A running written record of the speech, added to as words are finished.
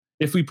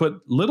if we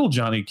put little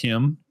Jonny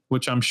Kim,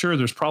 which I'm sure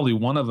there's probably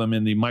one of them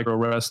in the Micro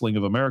Wrestling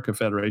of America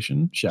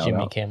Federation. Shout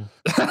Jimmy out. Kim.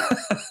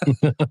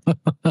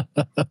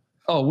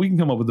 Oh, we can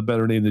come up with a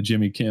better name than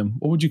Jimmy Kim.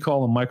 What would you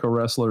call a micro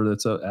wrestler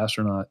that's an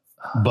astronaut?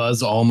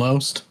 Buzz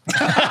Almost.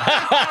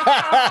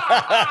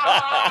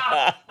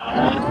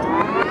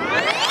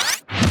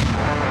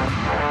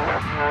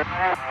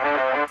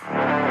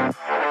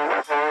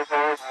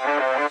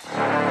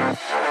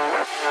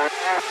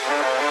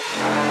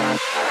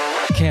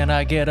 Can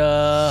I get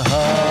a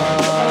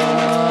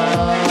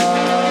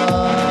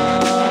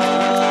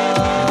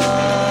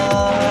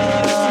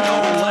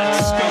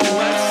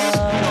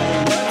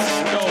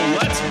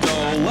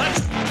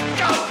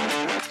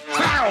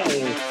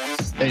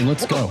Hey,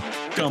 let's go.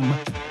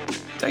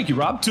 Thank you,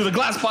 Rob. To the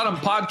Glass Bottom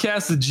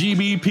Podcast, the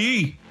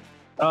GBP.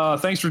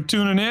 Thanks for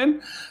tuning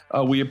in.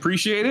 We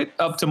appreciate it.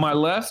 Up to my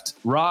left,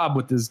 Rob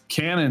with his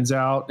cannons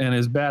out and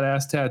his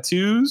badass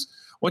tattoos.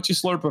 What you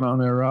slurping on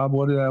there, Rob?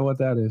 What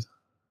that is?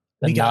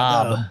 the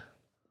knob?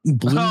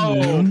 Blue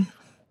Moon.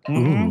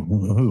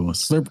 Ooh.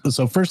 Slurp.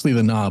 So firstly,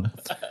 the knob.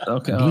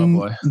 Okay.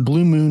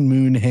 Blue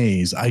Moon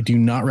Haze. I do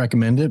not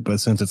recommend it, but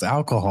since it's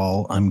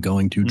alcohol, I'm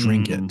going to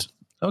drink it.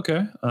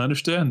 Okay, I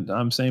understand.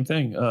 I'm same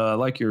thing. I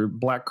like your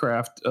Black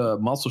Craft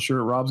muscle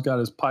shirt. Rob's got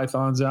his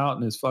pythons out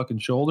and his fucking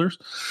shoulders.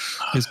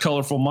 His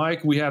colorful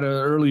mic. We had an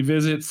early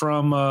visit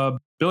from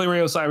Billy Ray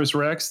Osiris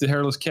Rex, the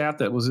hairless cat.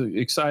 That was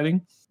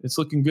exciting. It's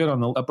looking good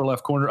on the upper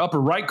left corner, upper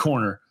right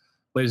corner,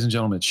 ladies and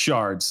gentlemen.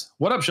 Shards.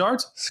 What up,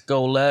 Shards?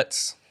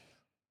 Scolettes,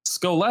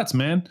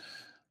 man.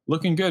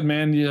 Looking good,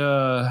 man.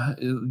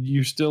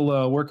 You're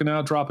still working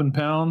out, dropping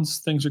pounds.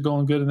 Things are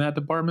going good in that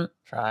department.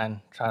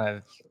 Trying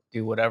to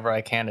do whatever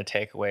I can to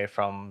take away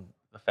from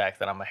the fact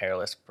that I'm a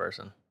hairless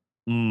person.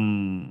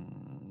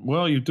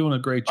 Well, you're doing a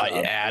great job.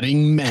 By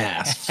adding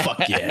mass.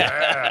 Fuck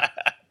yeah.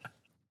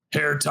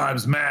 Hair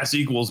times mass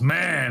equals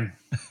man.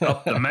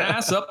 Up the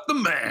mass, up the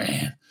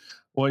man.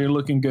 Well, you're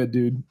looking good,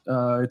 dude.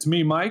 It's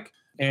me, Mike,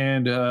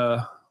 and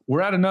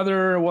we're at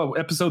another,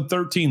 episode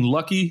 13,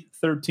 Lucky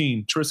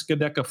 13,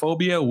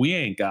 Triskaidekaphobia. We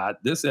ain't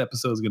got. This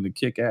episode's going to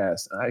kick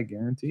ass. I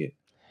guarantee it.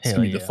 It's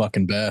going to be the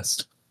fucking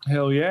best.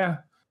 Hell yeah.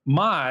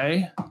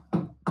 My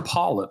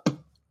polyp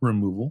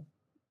removal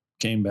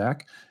came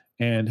back,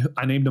 and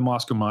I named him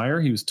Oscar Mayer.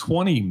 He was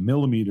 20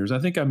 millimeters. I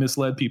think I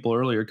misled people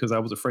earlier because I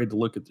was afraid to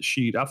look at the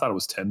sheet. I thought it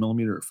was 10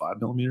 millimeter or 5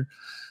 millimeter.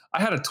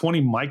 I had a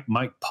 20 Mike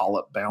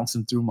polyp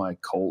bouncing through my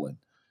colon.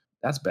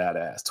 That's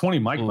badass. 20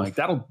 Mike.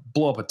 That'll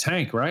blow up a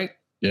tank, right?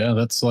 Yeah,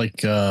 that's like,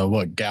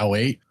 GAU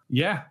 8?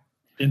 Yeah.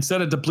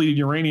 Instead of depleted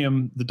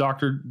uranium,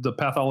 the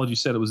pathology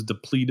said it was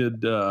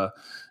depleted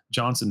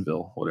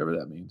Johnsonville, whatever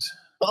that means.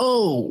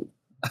 Oh,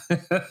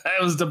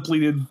 it was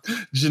depleted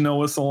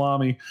Genoa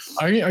salami.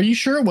 Are you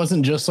sure it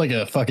wasn't just like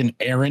a fucking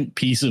errant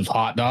piece of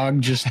hot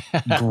dog just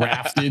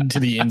grafted to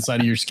the inside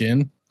of your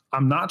skin?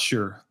 I'm not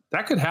sure.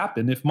 That could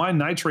happen if my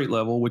nitrate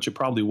level, which it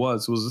probably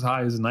was as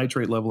high as a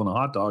nitrate level in a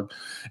hot dog,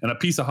 and a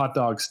piece of hot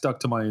dog stuck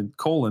to my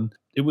colon,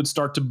 it would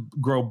start to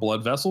grow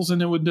blood vessels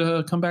and it would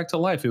come back to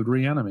life. It would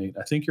reanimate.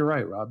 I think you're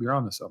right, Rob. You're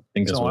onto something. I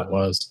think that's what it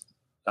was.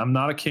 I'm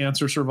not a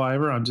cancer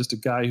survivor. I'm just a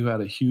guy who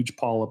had a huge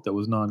polyp that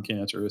was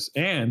non-cancerous.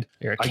 And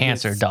you're a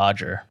cancer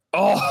dodger.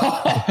 Oh,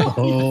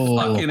 you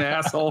fucking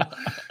asshole.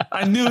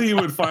 I knew he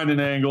would find an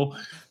angle.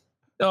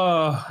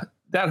 That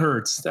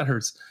hurts.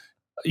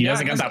 He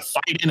hasn't got that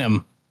fight in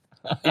him.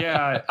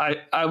 Yeah,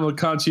 I'm a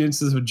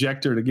conscientious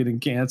objector to getting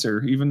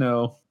cancer, even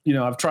though,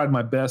 I've tried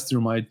my best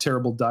through my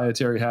terrible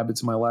dietary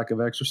habits and my lack of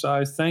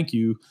exercise. Thank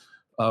you,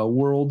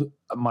 world.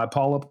 My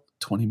polyp,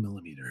 20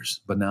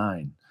 millimeters,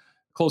 benign.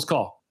 Close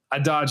call. I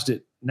dodged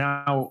it.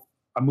 Now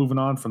I'm moving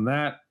on from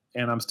that,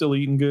 and I'm still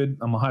eating good.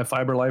 I'm a high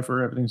fiber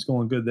lifer. Everything's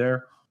going good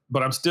there.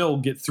 But I'm still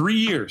get 3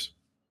 years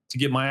to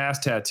get my ass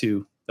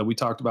tattoo that we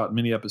talked about in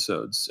many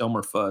episodes.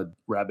 Elmer Fudd,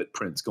 rabbit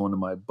prints going to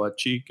my butt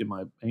cheek and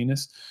my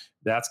anus.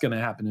 That's going to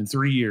happen in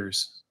 3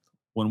 years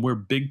when we're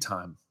big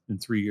time. In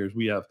 3 years,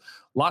 we have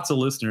lots of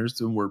listeners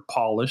and we're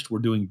polished. We're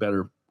doing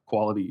better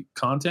quality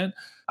content.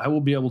 I will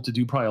be able to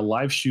do probably a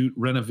live shoot,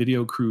 rent a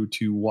video crew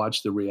to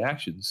watch the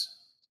reactions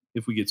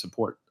if we get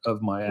support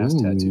of my ass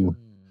tattoo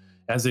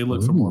as they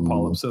look for more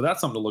polyps. So that's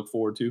something to look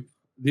forward to.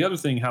 The other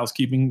thing,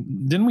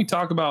 housekeeping, didn't we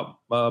talk about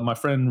my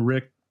friend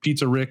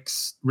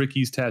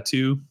Ricky's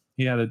tattoo?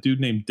 He had a dude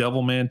named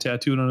Devilman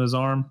tattooed on his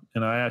arm.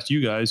 And I asked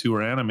you guys who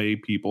are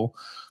anime people,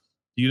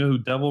 do you know who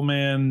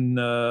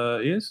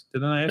Devilman is?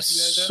 Didn't I ask you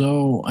guys that?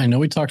 So I know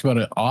we talked about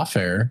it off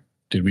air.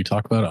 Did we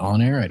talk about it on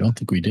air? I don't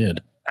think we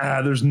did.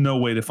 There's no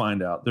way to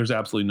find out. There's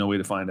absolutely no way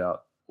to find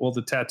out. Well,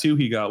 the tattoo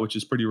he got, which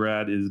is pretty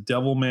rad, is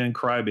Devilman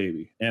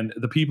Crybaby. And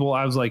the people,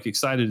 I was like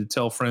excited to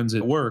tell friends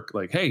at work,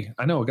 like, hey,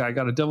 I know a guy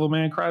got a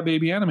Devilman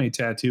Crybaby anime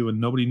tattoo,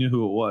 and nobody knew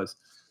who it was.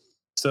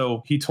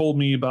 So he told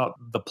me about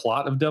the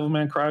plot of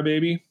Devilman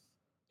Crybaby,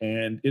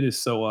 and it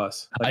is so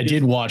us. Like, I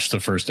did watch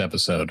the first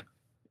episode.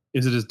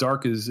 Is it as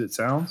dark as it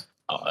sounds?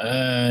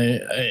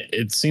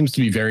 It seems to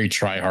be very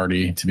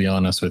try-hardy, to be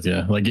honest with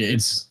you. Like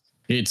it's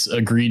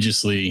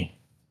egregiously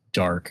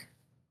dark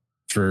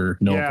for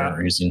no apparent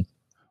reason.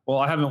 Well,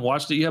 I haven't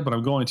watched it yet, but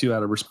I'm going to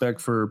out of respect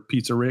for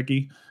Pizza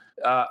Ricky.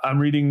 I'm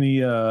reading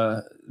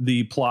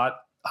the plot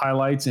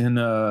highlights in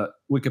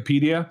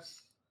Wikipedia,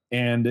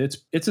 and it's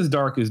as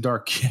dark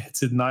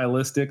gets. It's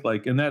nihilistic,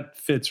 like, and that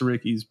fits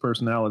Ricky's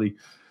personality.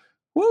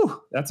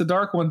 Woo, that's a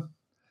dark one.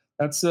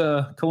 That's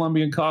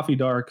Colombian coffee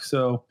dark.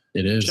 So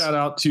It is. shout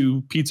out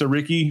to Pizza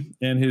Ricky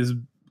and his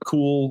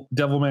cool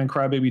Devilman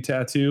Crybaby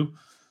tattoo,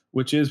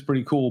 which is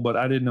pretty cool, but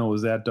I didn't know it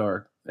was that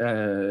dark.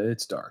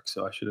 It's dark,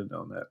 so I should have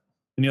known that.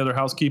 Any other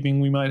housekeeping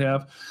we might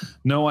have?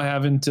 No, I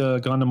haven't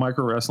gone to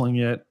micro wrestling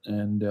yet.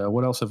 And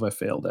what else have I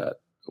failed at?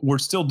 We're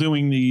still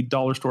doing the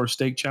dollar store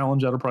steak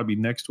challenge. That'll probably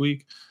be next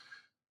week.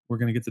 We're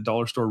going to get the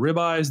dollar store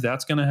ribeyes.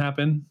 That's going to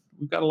happen.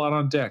 We've got a lot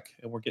on deck,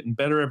 and we're getting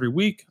better every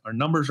week. Our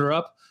numbers are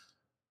up.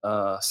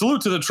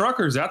 Salute to the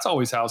truckers. That's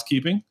always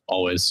housekeeping.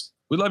 Always.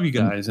 We love you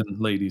guys and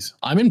ladies.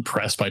 I'm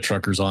impressed by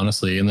truckers,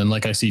 honestly. And then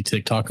like I see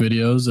TikTok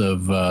videos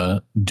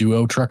of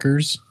duo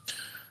truckers.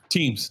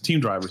 Team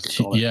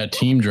drivers. Yeah,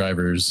 team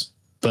drivers.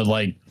 But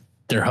like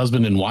their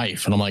husband and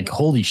wife. And I'm like,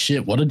 holy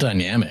shit, what a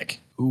dynamic.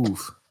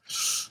 Oof.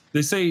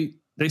 They say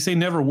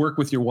never work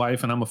with your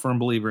wife, and I'm a firm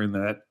believer in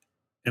that.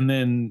 And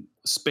then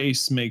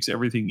space makes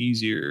everything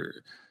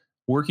easier.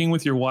 Working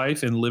with your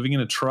wife and living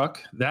in a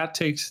truck, that's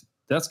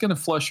going to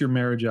flush your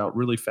marriage out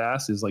really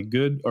fast. Is like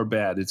good or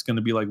bad. It's going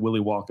to be like Willy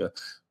Wonka.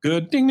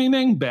 Good, ding, ding,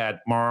 ding. Bad,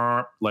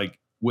 like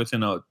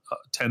within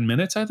 10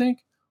 minutes, I think.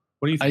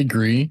 What do you think? I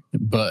agree.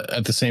 But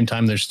at the same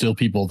time, there's still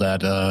people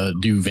that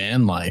do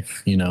van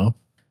life, you know?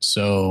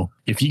 So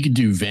if you could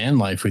do van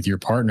life with your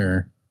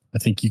partner, I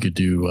think you could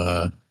do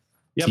team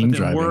but then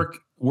driving.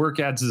 Work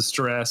adds the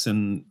stress,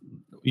 and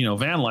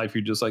van life,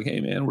 you're just like, hey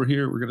man, we're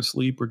here, we're gonna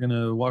sleep, we're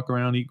gonna walk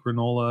around, eat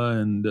granola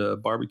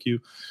and barbecue.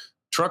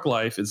 Truck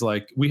life is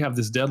like, we have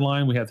this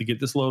deadline, we have to get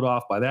this load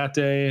off by that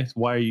day.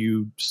 Why are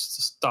you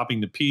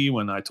stopping to pee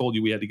when I told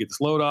you we had to get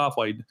this load off?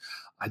 I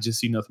just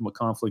see nothing but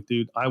conflict,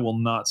 dude. I will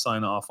not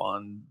sign off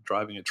on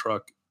driving a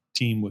truck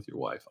team with your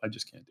wife. I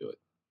just can't do it.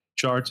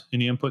 Charles,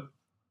 any input?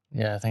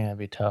 Yeah, I think that'd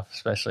be tough,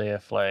 especially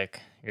if like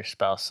your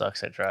spouse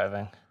sucks at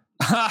driving.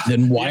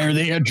 Then why are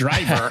they a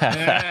driver?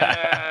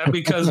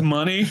 Because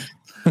money.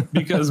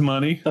 Because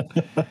money.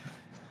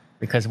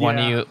 Because one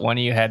of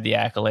you had the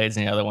accolades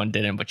and the other one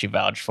didn't, but you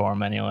vouched for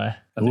him anyway.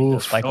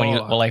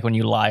 Like when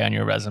you lie on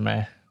your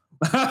resume.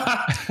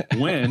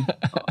 When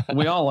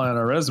we all lie on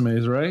our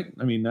resumes, right?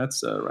 I mean,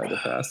 that's a rite of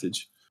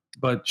passage.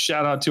 But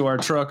shout out to our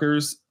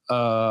truckers.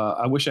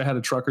 I wish I had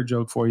a trucker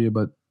joke for you,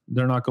 but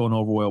they're not going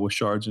over well with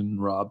Shards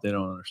and Rob. They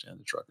don't understand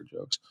the trucker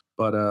jokes.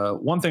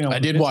 But one thing I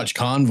did watch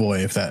Convoy,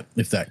 if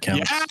that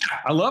counts. Yeah,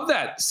 I love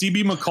that.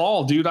 CB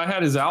McCall, dude. I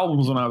had his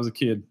albums when I was a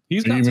kid.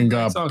 He's even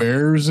got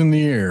Bears in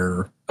the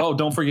Air. Oh,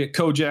 don't forget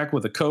Kojak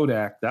with a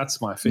Kodak.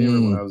 That's my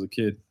favorite when I was a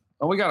kid.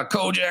 Oh, we got a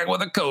Kojak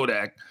with a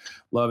Kodak.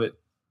 Love it.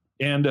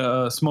 And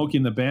Smokey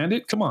and the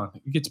Bandit. Come on,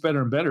 it gets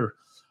better and better.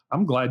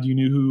 I'm glad you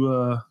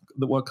knew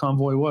what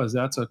Convoy was.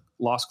 That's a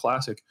lost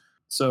classic.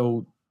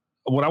 So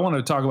what I wanted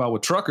to talk about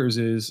with truckers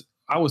is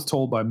I was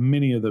told by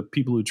many of the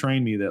people who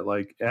trained me that,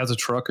 like, as a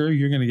trucker,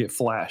 you're going to get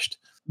flashed.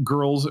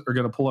 Girls are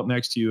going to pull up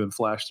next to you and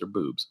flash their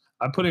boobs.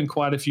 I put in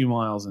quite a few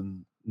miles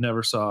and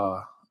never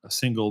saw a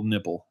single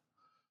nipple.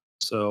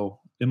 So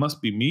it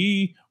must be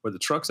me or the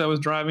trucks I was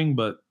driving,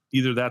 but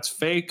either that's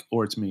fake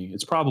or it's me.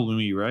 It's probably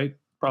me, right?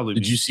 Probably.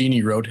 Did you see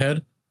any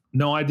roadhead?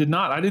 No, I did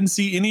not. I didn't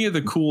see any of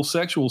the cool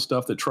sexual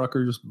stuff that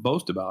truckers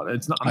boast about.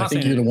 It's not. I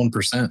think you're the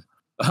 1%.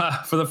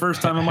 For the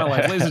first time in my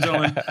life, ladies and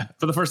gentlemen,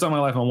 for the first time in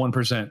my life, I'm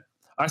 1%.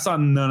 I saw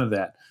none of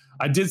that.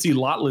 I did see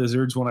lot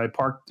lizards when I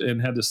parked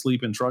and had to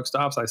sleep in truck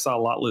stops. I saw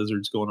lot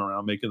lizards going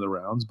around making the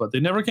rounds, but they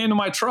never came to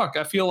my truck.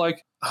 I feel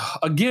like,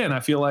 why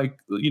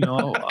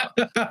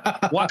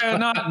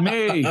not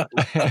me?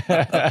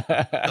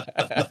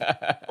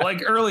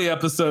 Like early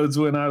episodes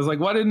when I was like,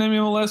 why didn't they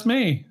molest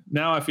me?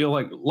 Now I feel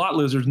like lot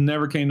lizards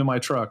never came to my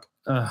truck.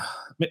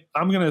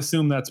 I'm going to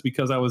assume that's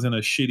because I was in a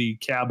shitty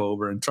cab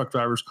over, and truck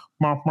drivers,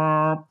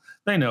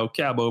 they know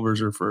cab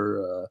overs are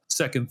for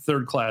second,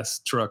 third class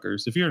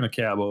truckers. If you're in a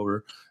cab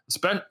over,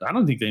 I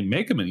don't think they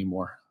make them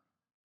anymore.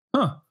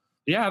 Huh.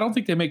 Yeah, I don't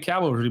think they make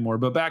cab overs anymore.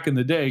 But back in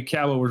the day,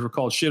 cab overs were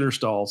called shitter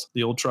stalls,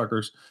 the old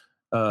truckers.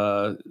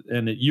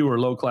 And you were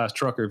a low class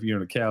trucker if you're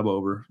in a cab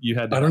over. You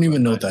had. I don't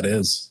even know what that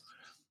is.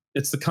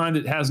 It's the kind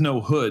that has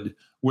no hood,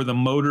 where the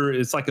motor,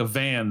 it's like a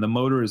van. The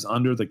motor is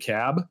under the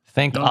cab.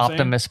 Think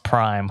Optimus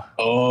Prime.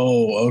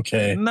 Oh,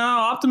 okay. No,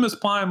 Optimus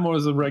Prime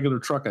was a regular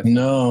truck, I think.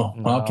 No,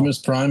 Optimus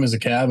Prime is a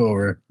cab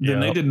over.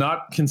 Then they did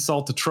not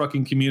consult the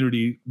trucking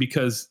community,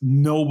 because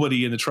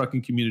nobody in the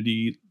trucking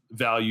community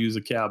values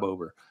a cab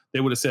over.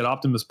 They would have said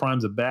Optimus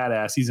Prime's a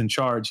badass. He's in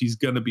charge. He's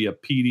going to be a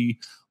PD,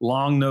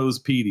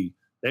 long-nosed PD.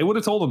 They would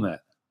have told him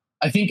that.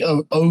 I think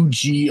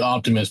OG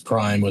Optimus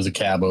Prime was a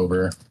cab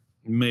over.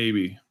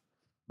 Maybe.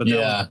 But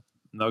yeah.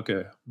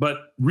 Okay.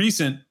 But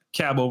recent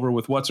cab over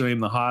with what's her name,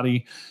 the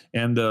hottie,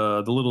 and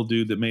the little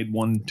dude that made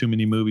one too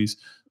many movies.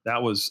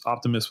 That was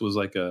Optimus was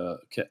like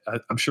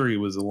I'm sure he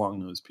was a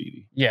long nosed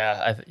PD.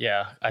 Yeah,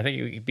 I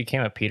think he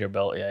became a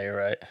Peterbilt. Yeah, you're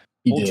right.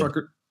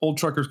 old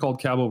truckers called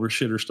cab over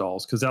shitter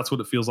stalls because that's what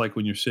it feels like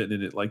when you're sitting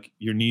in it. Like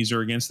your knees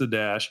are against the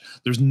dash.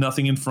 There's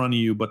nothing in front of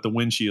you but the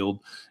windshield.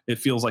 It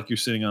feels like you're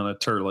sitting on a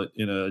turlet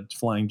in a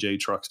Flying J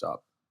truck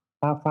stop.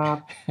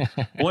 Well,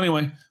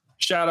 anyway,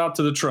 shout out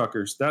to the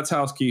truckers. That's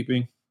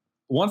housekeeping.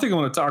 One thing I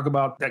want to talk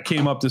about that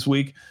came up this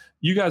week.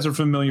 You guys are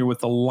familiar with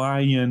the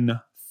lion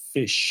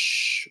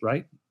fish,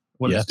 right?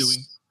 What it's doing.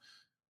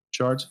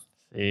 Shards?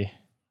 See.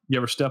 You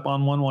ever step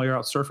on one while you're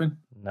out surfing?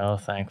 No,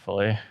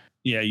 thankfully.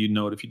 Yeah, you'd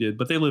know it if you did.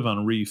 But they live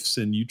on reefs,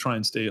 and you try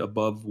and stay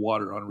above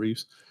water on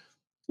reefs.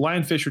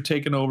 Lionfish are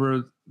taking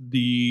over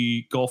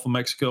the Gulf of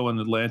Mexico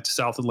and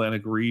South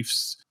Atlantic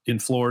reefs in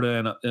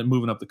Florida and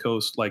moving up the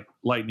coast like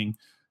lightning.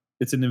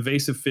 It's an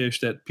invasive fish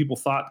that people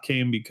thought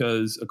came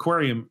because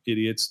aquarium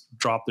idiots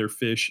dropped their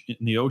fish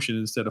in the ocean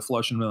instead of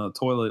flushing them down the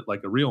toilet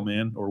like a real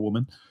man or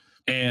woman.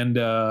 And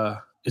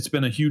it's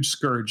been a huge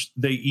scourge.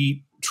 They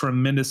eat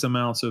tremendous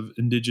amounts of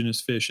indigenous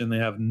fish, and they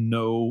have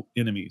no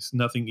enemies.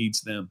 Nothing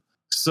eats them.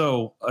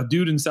 So a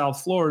dude in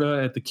South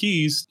Florida at the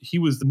Keys, he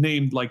was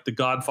named like the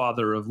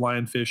godfather of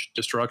lionfish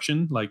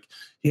destruction. Like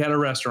he had a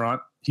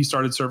restaurant. He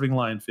started serving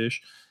lionfish.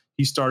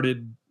 He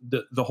started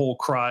the whole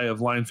cry of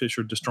lionfish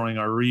are destroying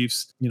our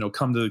reefs. You know,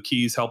 come to the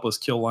Keys, help us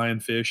kill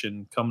lionfish,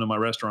 and come to my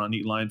restaurant and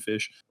eat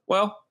lionfish.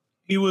 Well,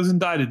 he was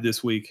indicted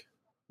this week.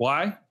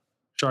 Why?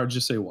 Shard,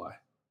 just say why.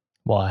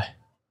 Why?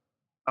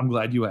 I'm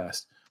glad you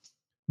asked.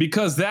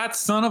 Because that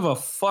son of a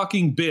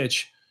fucking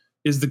bitch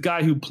is the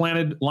guy who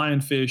planted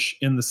lionfish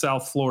in the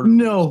South Florida.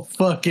 No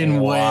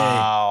fucking way.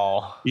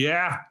 Wow.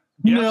 Yeah.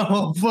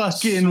 No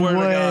fucking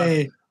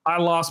way. I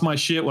lost my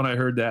shit when I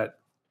heard that.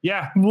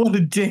 Yeah. What a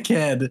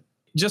dickhead.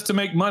 Just to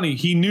make money.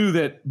 He knew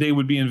that they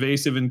would be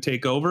invasive and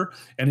take over,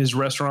 and his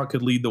restaurant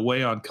could lead the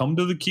way on come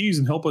to the Keys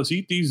and help us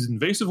eat these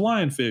invasive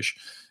lionfish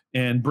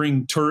and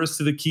bring tourists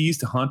to the Keys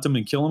to hunt them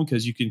and kill them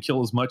because you can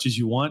kill as much as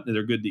you want and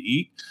they're good to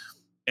eat.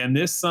 And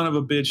this son of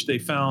a bitch, they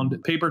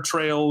found paper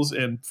trails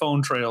and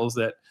phone trails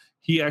that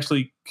he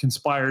actually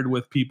conspired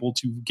with people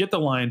to get the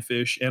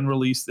lionfish and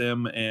release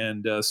them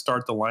and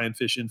start the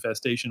lionfish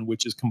infestation,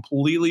 which is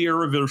completely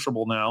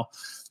irreversible now.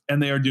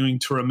 And they are doing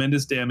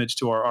tremendous damage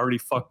to our already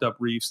fucked up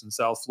reefs in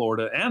South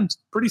Florida and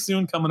pretty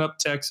soon coming up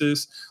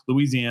Texas,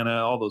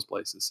 Louisiana, all those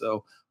places.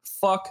 So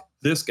fuck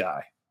this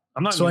guy.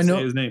 I'm not going to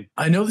say his name.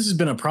 I know this has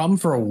been a problem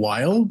for a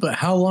while, but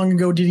how long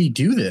ago did he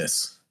do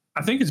this?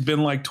 I think it's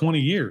been like 20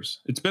 years.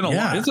 It's been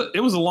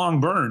it was a long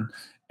burn.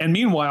 And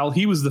meanwhile,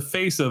 he was the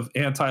face of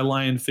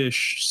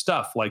anti-lionfish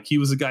stuff. Like he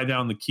was the guy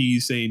down the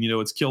Keys saying, you know,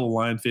 it's kill a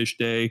lionfish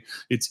day.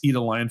 It's eat a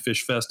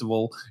lionfish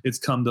festival. It's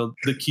come to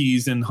the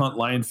Keys and hunt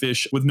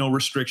lionfish with no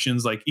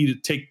restrictions. Like eat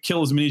it,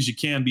 kill as many as you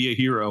can, be a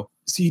hero.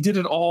 See, he did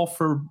it all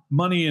for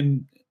money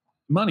and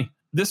money.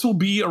 This will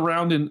be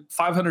around in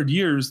 500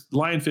 years.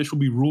 Lionfish will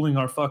be ruling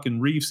our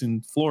fucking reefs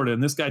in Florida.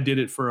 And this guy did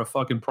it for a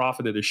fucking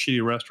profit at a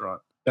shitty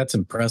restaurant. That's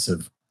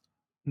impressive.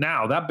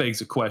 Now that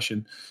begs a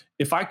question.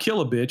 If I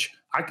kill a bitch,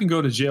 I can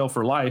go to jail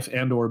for life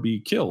and or be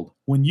killed.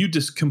 When you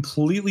just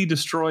completely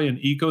destroy an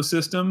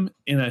ecosystem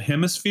in a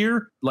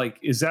hemisphere, like,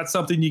 is that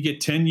something you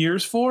get 10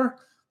 years for?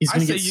 He's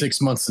going to get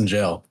 6 months in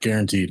jail,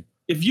 guaranteed.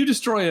 If you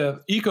destroy an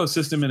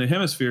ecosystem in a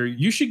hemisphere,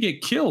 you should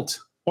get killed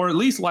or at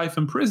least life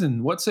in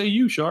prison. What say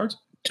you, Shards?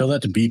 Tell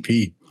that to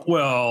BP.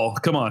 Well,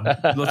 come on.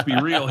 Let's be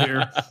real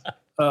here.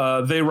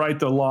 They write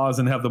the laws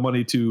and have the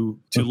money to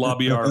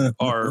lobby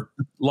our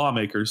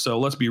lawmakers. So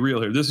let's be real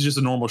here. This is just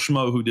a normal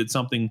schmo who did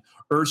something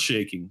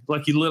earth-shaking,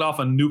 like he lit off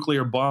a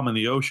nuclear bomb in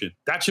the ocean.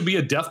 That should be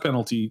a death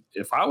penalty.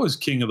 If I was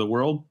king of the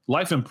world,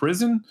 life in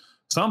prison,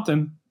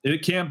 something.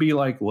 It can't be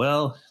like,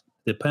 well,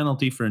 the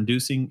penalty for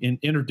introducing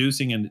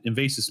an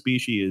invasive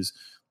species is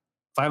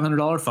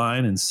 $500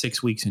 fine and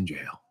 6 weeks in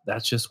jail.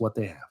 That's just what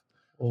they have.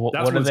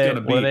 That's what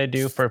do they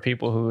do for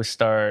people who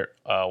start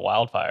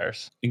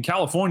wildfires? In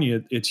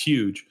California, it's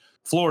huge.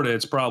 Florida,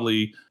 it's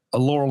probably a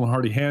Laurel and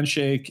Hardy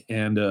handshake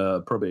and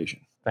probation.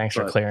 Thanks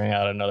for clearing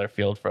out another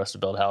field for us to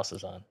build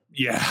houses on.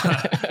 Yeah,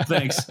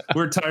 thanks.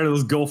 We're tired of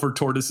those gopher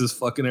tortoises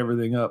fucking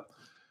everything up.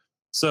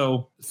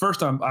 So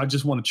first, I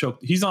just want to choke.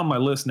 He's on my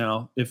list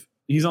now. If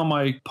he's on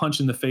my punch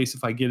in the face,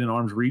 if I get in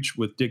arm's reach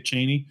with Dick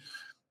Cheney,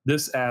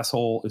 this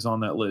asshole is on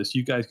that list.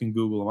 You guys can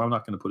Google him. I'm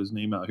not going to put his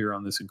name out here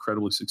on this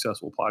incredibly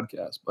successful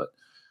podcast, but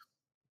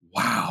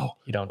wow.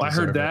 You don't I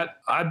heard that.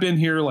 I've been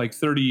here like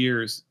 30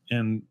 years,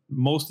 and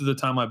most of the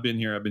time I've been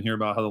here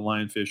about how the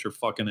lionfish are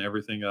fucking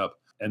everything up.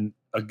 And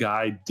a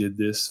guy did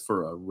this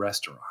for a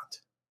restaurant.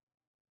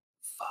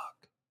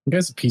 Fuck. You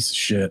guy's a piece of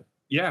shit.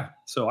 Yeah.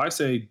 So I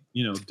say,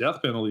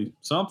 death penalty,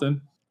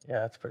 something. Yeah,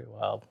 that's pretty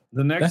wild.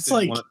 The next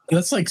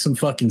that's like some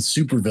fucking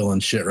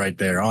supervillain shit right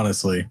there,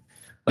 honestly.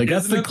 Like,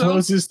 that's the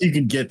closest you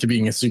could get to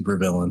being a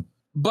supervillain.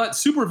 But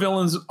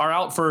supervillains are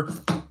out for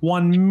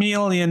 $1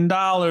 million.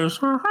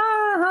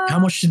 How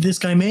much did this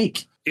guy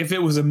make? If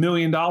it was $1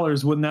 million,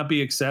 wouldn't that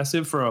be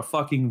excessive for a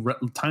fucking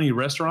tiny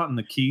restaurant in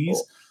the Keys?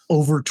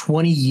 Over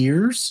 20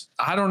 years?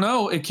 I don't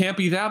know. It can't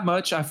be that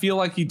much. I feel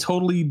like he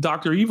totally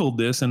Dr. Evil'd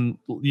this, and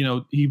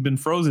he'd been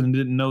frozen and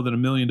didn't know that $1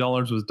 million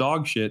was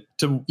dog shit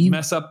to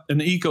mess up an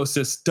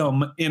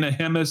ecosystem in a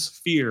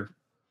hemisphere.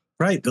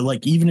 Right. But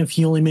like, even if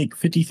you only make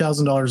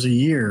 $50,000 a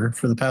year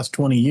for the past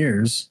 20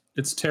 years,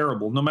 it's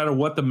terrible. No matter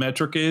what the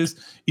metric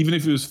is, even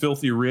if it was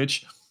filthy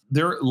rich,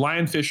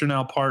 lionfish are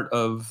now part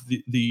of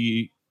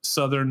the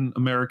Southern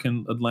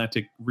American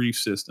Atlantic reef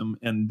system,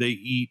 and they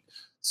eat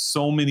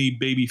so many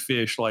baby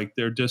fish. Like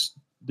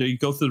they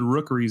go through the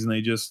rookeries and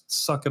they just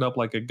suck it up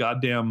like a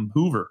goddamn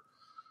Hoover,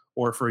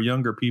 or for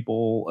younger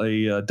people,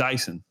 a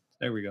Dyson.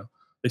 There we go.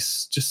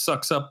 Just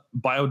sucks up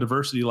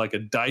biodiversity like a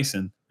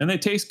Dyson, and they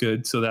taste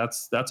good. So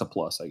that's a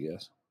plus, I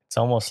guess. It's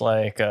almost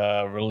like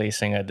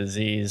releasing a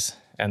disease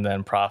and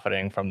then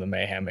profiting from the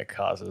mayhem it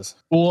causes.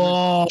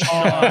 Whoa!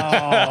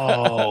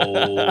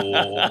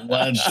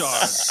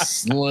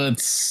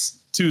 let's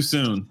too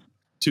soon.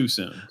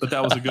 But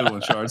that was a good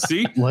one, Shards.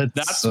 See,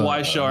 that's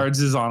why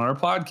Shards is on our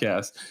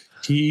podcast.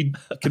 He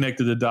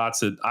connected the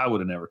dots that I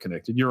would have never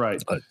connected. You're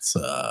right.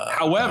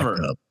 However,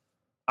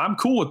 I'm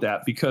cool with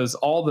that because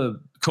all the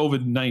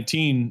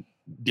COVID-19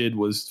 did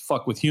was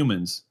fuck with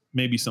humans,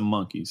 maybe some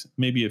monkeys,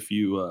 maybe a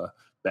few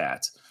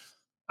bats.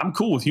 I'm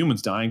cool with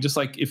humans dying. Just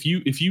like if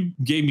you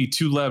gave me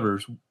two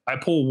levers, I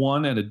pull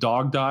one and a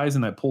dog dies,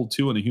 and I pull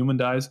two and a human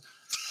dies.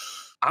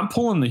 I'm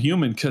pulling the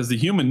human because the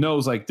human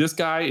knows like this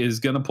guy is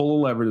going to pull a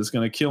lever that's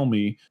going to kill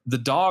me. The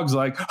dog's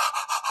like,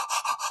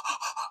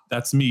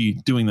 that's me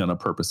doing that on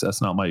purpose.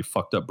 That's not my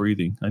fucked up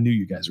breathing. I knew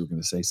you guys were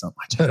going to say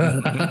something.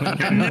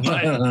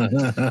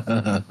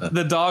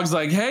 The dog's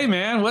like, hey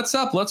man, what's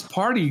up? Let's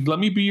party. Let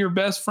me be your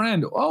best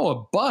friend. Oh, a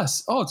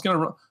bus. Oh, it's going to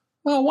run.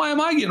 Oh, why am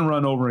I getting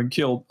run over and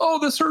killed? Oh,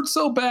 this hurts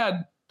so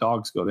bad.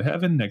 Dogs go to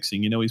heaven. Next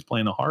thing you know, he's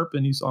playing a harp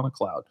and he's on a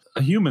cloud.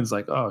 A human's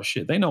like, oh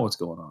shit, they know what's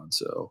going on.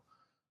 So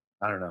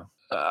I don't know.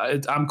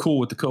 I'm cool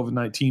with the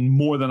COVID-19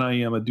 more than I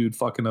am a dude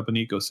fucking up an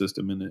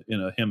ecosystem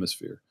in a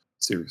hemisphere.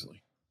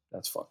 Seriously,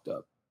 that's fucked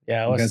up.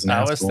 Yeah, I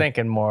was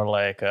thinking more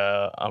like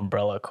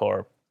Umbrella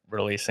Corp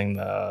releasing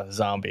the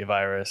zombie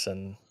virus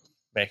and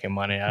making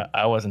money.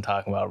 I wasn't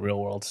talking about real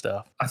world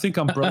stuff. I think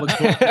Umbrella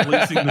Corp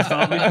releasing the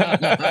zombie.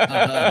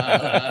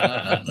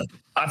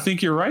 I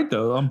think you're right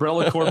though.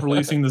 Umbrella Corp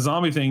releasing the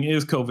zombie thing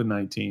is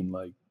COVID-19.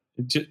 Like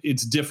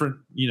it's different,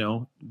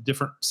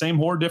 different, same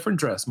whore, different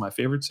dress. My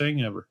favorite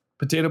saying ever.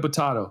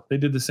 Potato. They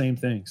did the same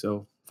thing.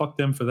 So fuck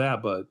them for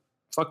that, but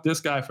fuck this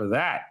guy for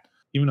that.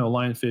 Even though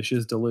lionfish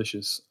is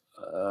delicious,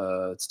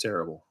 it's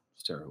terrible.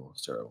 It's terrible.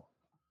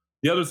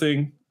 The other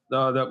thing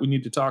that we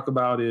need to talk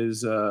about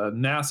is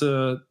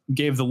NASA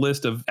gave the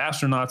list of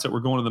astronauts that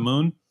were going to the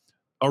moon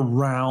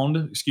around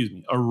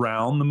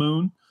the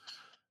moon.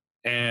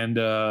 And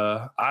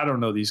I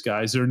don't know these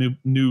guys. They're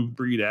new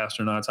breed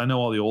astronauts. I know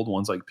all the old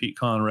ones like Pete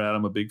Conrad,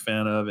 I'm a big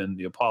fan of, and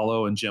the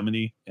Apollo and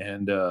Gemini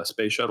and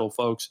Space Shuttle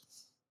folks.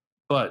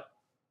 But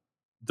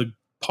the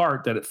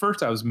part that at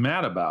first I was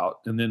mad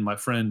about, and then my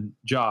friend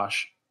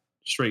Josh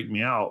straightened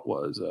me out,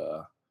 was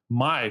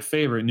my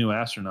favorite new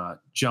astronaut,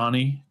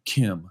 Jonny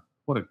Kim.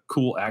 What a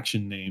cool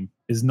action name.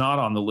 Is not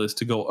on the list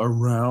to go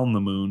around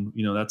the moon.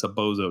 That's a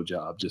bozo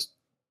job, just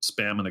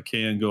spamming a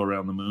can, go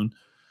around the moon.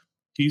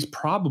 He's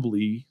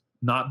probably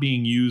not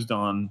being used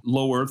on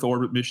low Earth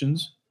orbit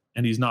missions,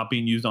 and he's not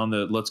being used on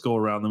the let's go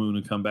around the moon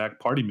and come back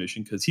party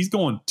mission because he's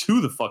going to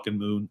the fucking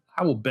moon.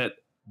 I will bet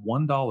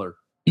 $1.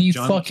 You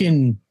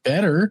fucking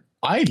better.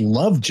 I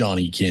love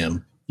Jonny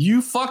Kim.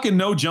 You fucking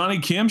know Jonny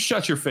Kim?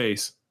 Shut your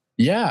face.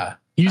 Yeah.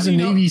 He's a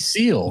Navy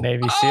SEAL.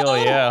 Navy SEAL,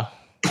 yeah.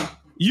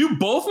 You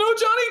both know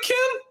Jonny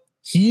Kim?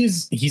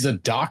 He's a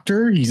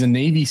doctor. He's a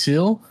Navy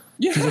SEAL.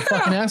 Yeah. He's a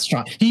fucking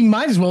astronaut. He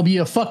might as well be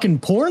a fucking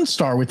porn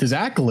star with his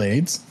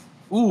accolades.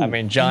 Ooh, I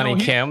mean, Jonny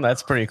Kim,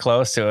 that's pretty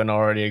close to an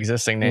already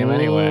existing name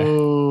anyway.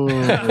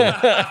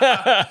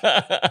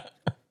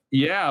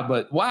 Yeah,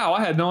 but wow,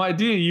 I had no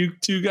idea you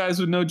two guys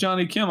would know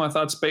Jonny Kim. I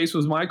thought space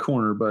was my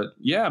corner, but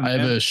yeah, man. I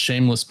have a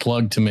shameless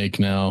plug to make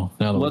now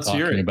that Let's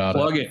we're talking about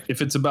plug it.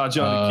 If it's about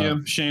Jonny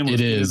Kim, shameless.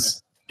 It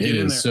is. It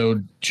is.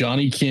 So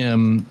Jonny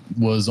Kim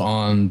was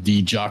on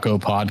the Jocko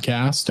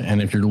podcast,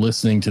 and if you're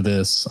listening to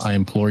this, I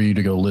implore you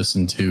to go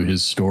listen to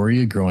his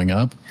story growing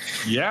up.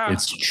 Yeah,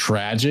 it's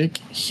tragic.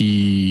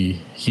 He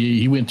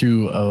went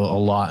through a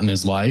lot in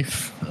his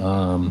life,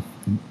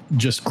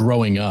 just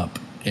growing up,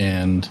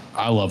 and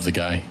I love the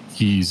guy.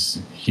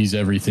 He's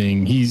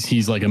everything.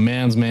 He's like a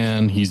man's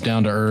man. He's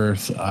down to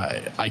earth.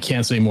 I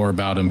can't say more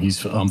about him.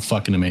 He's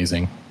fucking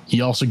amazing.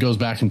 He also goes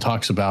back and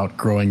talks about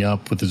growing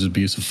up with his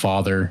abusive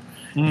father.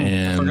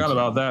 And I forgot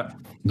about that.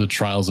 The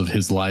trials of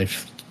his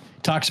life.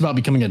 Talks about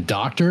becoming a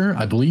doctor.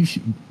 I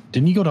believe.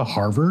 Didn't he go to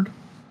Harvard?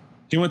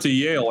 He went to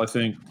Yale, I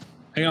think.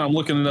 Hang on, I'm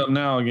looking it up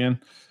now again.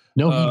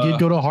 No, he did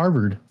go to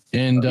Harvard.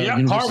 And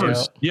Harvard.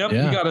 Yep,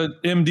 yeah. He got an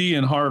MD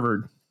in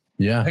Harvard.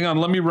 Yeah. Hang on,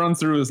 let me run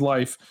through his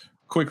life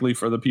quickly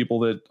for the people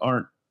that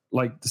aren't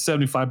like the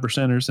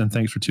 75%ers, and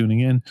thanks for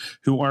tuning in,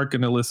 who aren't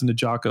going to listen to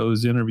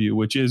Jocko's interview,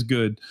 which is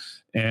good.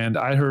 And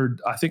I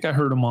think I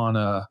heard him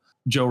on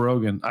Joe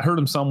Rogan. I heard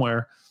him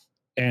somewhere.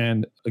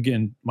 And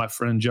again, my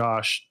friend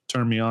Josh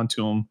turned me on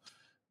to him.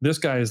 This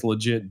guy is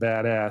legit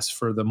badass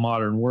for the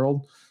modern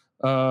world.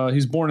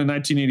 He's born in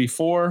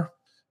 1984.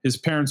 His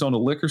parents owned a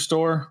liquor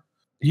store.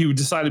 He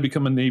decided to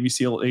become a Navy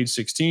SEAL at age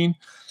 16.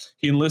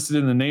 He enlisted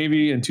in the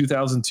Navy in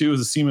 2002 as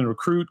a seaman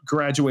recruit,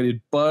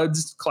 graduated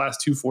BUDS, Class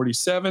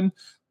 247,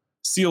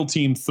 SEAL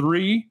Team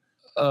 3,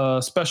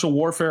 special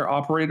warfare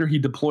operator. He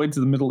deployed to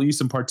the Middle East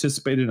and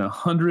participated in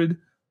 100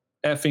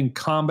 effing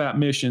combat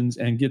missions.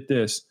 And get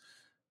this,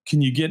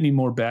 can you get any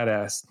more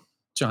badass?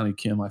 Jonny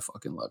Kim, I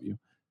fucking love you.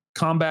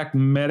 Combat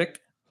medic,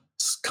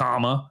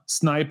 comma,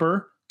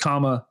 sniper,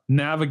 comma,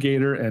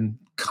 navigator, and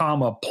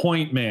comma,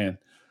 point man.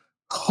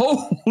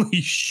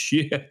 Holy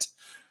shit.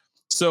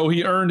 So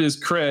he earned his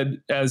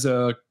cred as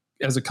a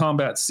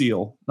combat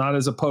SEAL, not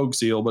as a Pogue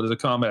SEAL, but as a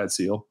combat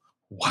SEAL.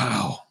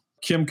 Wow.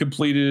 Kim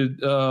completed,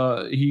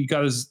 he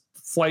got his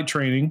flight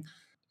training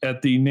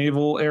at the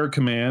Naval Air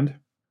Command.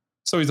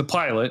 So he's a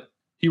pilot.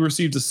 He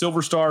received a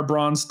Silver Star,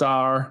 Bronze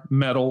Star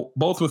medal,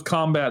 both with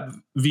combat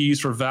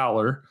V's for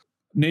valor,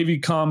 Navy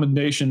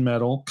Commendation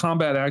Medal,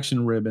 Combat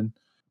Action Ribbon.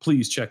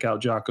 Please check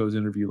out Jocko's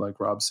interview, like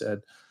Rob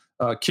said.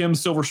 Kim's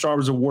Silver Star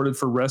was awarded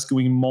for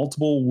rescuing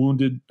multiple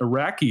wounded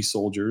Iraqi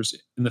soldiers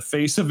in the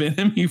face of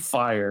enemy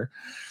fire.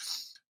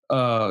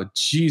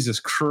 Jesus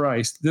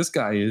Christ, this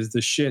guy is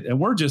the shit. And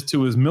we're just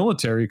to his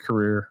military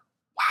career.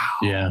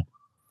 Wow. Yeah.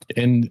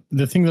 And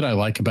the thing that I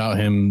like about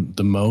him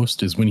the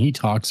most is when he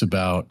talks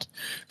about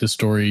the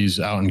stories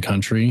out in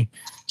country,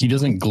 he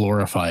doesn't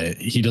glorify it.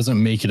 He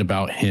doesn't make it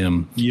about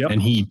him. Yep.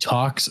 And he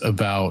talks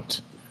about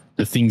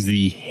the things that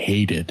he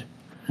hated,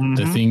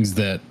 the things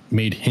that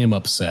made him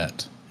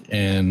upset.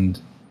 And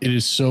it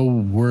is so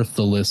worth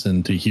the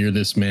listen to hear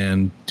this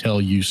man tell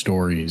you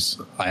stories.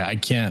 I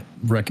can't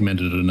recommend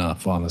it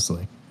enough,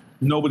 honestly.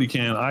 Nobody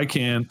can. I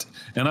can't.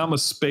 And I'm a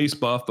space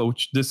buff, but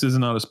this is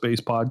not a space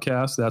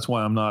podcast. That's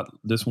why I'm not.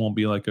 This won't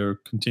be like a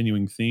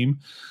continuing theme.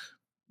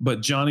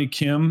 But Jonny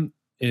Kim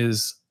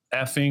is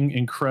effing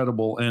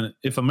incredible. And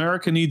if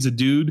America needs a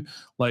dude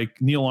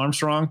like Neil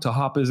Armstrong to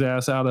hop his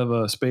ass out of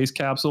a space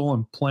capsule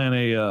and plant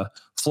a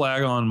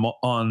flag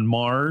on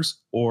Mars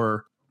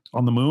or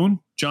on the moon,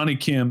 Jonny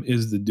Kim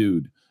is the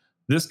dude.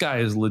 This guy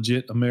is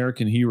legit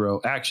American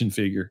hero, action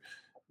figure.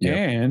 Yep.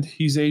 And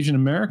he's Asian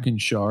American,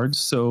 Shard.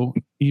 So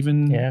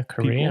even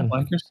Korean people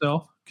like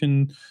yourself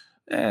can,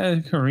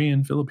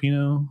 Korean,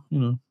 Filipino,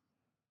 I'm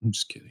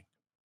just kidding.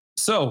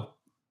 So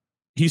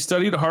he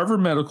studied at Harvard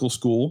Medical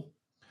School,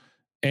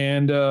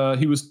 and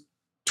he was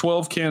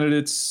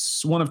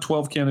one of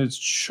 12 candidates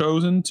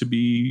chosen to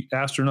be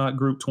astronaut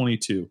group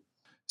 22.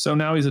 So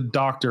now he's a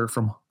doctor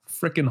from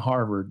frickin'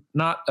 Harvard,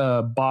 not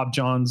Bob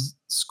John's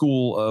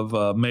school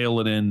of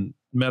mail-it-in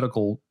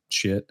medical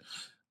shit.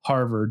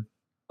 Harvard.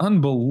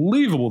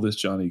 Unbelievable, this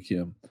Jonny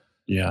Kim.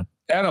 Yeah.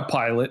 And a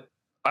pilot.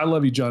 I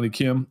love you, Jonny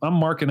Kim. I'm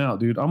marking out,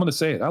 dude. I'm going to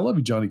say it. I love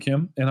you, Jonny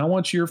Kim. And I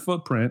want your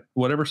footprint,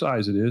 whatever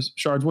size it is.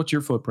 Shards, what's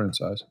your footprint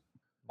size?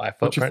 My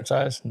footprint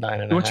size?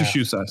 9.5. What's your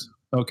shoe size?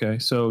 Okay.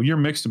 So you're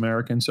mixed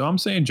American. So I'm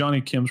saying Jonny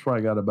Kim's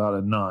probably got about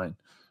a 9.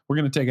 We're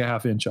going to take a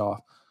half inch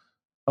off.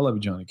 I love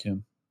you, Jonny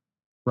Kim.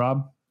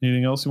 Rob,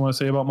 anything else you want to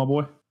say about my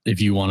boy? If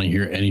you want to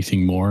hear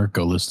anything more,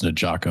 go listen to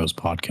Jocko's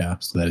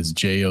podcast. That is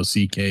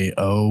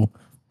JOCKO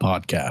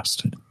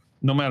podcast.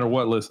 No matter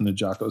what, listen to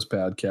Jocko's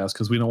podcast,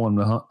 because we don't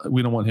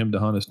want him to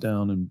hunt us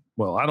down, and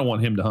I don't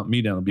want him to hunt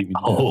me down and beat me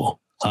down. Oh,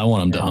 I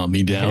want him to hunt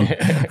me down.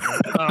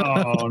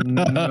 Oh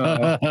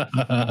no!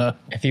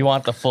 If you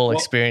want the full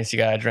experience, you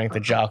gotta drink the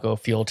Jocko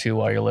Fuel 2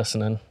 while you're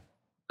listening.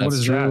 What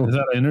is that? Is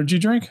that an energy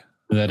drink?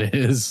 That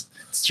is.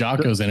 It's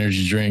Jocko's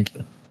energy drink.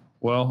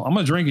 Well, I'm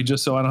gonna drink it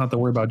just so I don't have to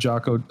worry about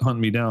Jocko hunting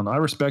me down. I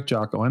respect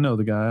Jocko. I know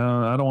the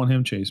guy. I don't want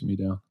him chasing me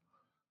down.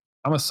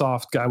 I'm a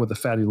soft guy with a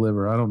fatty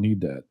liver. I don't need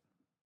that.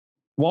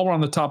 While we're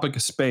on the topic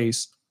of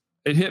space,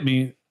 it hit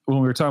me when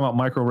we were talking about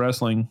micro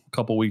wrestling a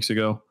couple weeks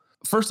ago.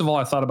 First of all,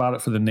 I thought about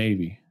it for the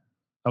Navy.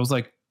 I was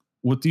like,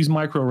 with these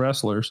micro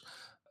wrestlers,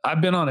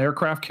 I've been on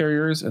aircraft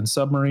carriers and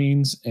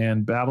submarines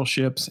and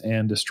battleships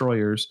and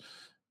destroyers.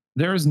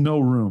 There is no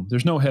room.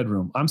 There's no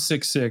headroom. I'm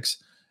 6'6".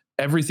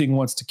 Everything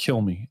wants to kill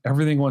me.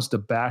 Everything wants to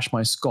bash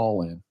my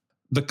skull in.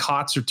 The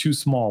cots are too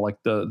small.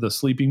 Like the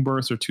sleeping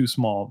berths are too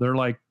small.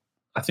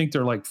 I think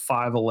they're like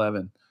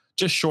 5'11",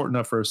 just short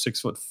enough for a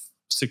 6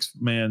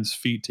 man's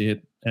feet to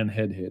hit and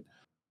head hit.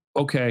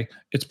 Okay,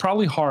 it's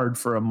probably hard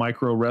for a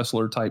micro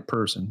wrestler type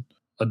person,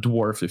 a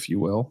dwarf, if you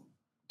will,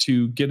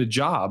 to get a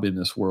job in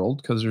this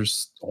world because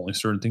there's only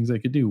certain things they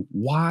could do.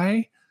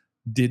 Why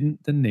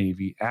didn't the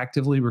Navy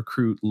actively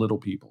recruit little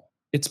people?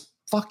 It's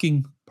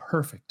fucking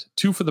perfect.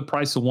 2 for the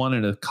price of 1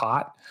 in a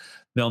cot.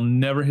 They'll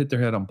never hit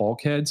their head on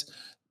bulkheads.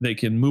 They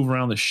can move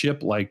around the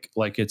ship like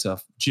it's a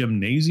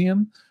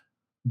gymnasium.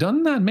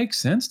 Doesn't that make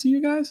sense to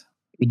you guys?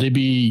 Would they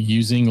be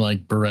using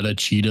like Beretta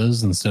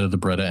Cheetahs instead of the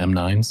Beretta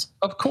M9s?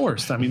 Of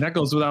course. I mean, that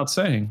goes without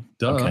saying.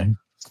 Duh. Okay,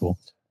 cool.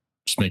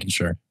 Just making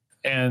sure.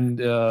 And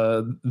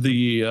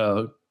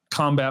the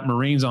combat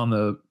Marines on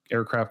the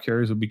aircraft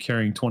carriers would be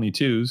carrying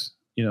 22s,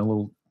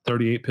 little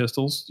 38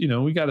 pistols.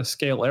 We got to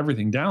scale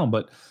everything down.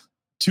 But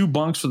 2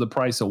 bunks for the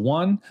price of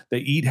 1. They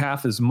eat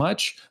half as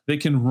much. They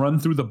can run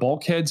through the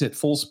bulkheads at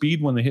full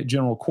speed when they hit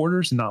general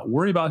quarters and not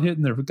worry about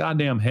hitting their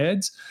goddamn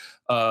heads.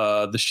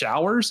 The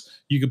showers,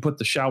 you can put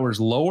the showers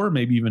lower,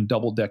 maybe even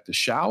double deck the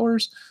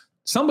showers.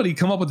 Somebody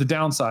come up with the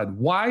downside.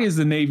 Why is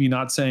the Navy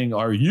not saying,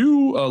 are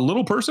you a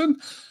little person?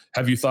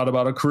 Have you thought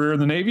about a career in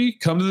the Navy?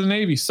 Come to the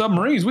Navy.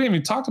 Submarines. We haven't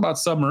even talked about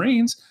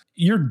submarines.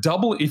 You're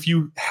double. If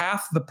you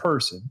half the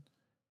person,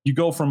 you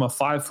go from a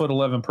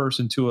 5'11"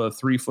 person to a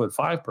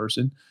 3'5"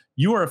 person,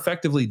 you are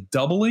effectively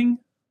doubling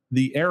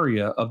the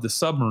area of the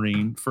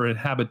submarine for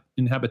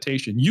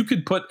inhabitation. You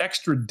could put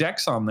extra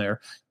decks on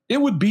there.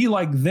 It would be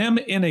like them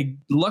in a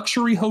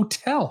luxury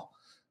hotel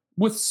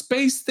with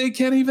space they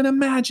can't even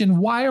imagine.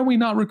 Why are we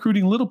not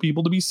recruiting little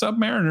people to be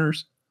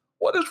submariners?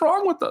 What is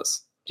wrong with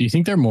us? Do you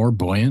think they're more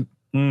buoyant?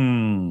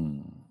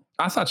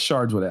 I thought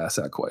Shards would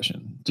ask that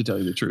question, to tell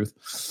you the truth.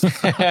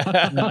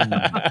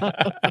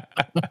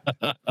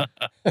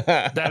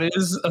 That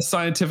is a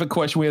scientific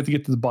question we have to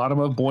get to the bottom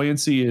of.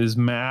 Buoyancy is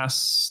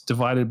mass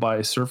divided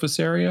by surface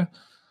area.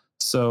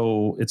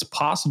 So it's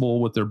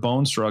possible with their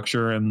bone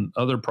structure and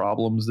other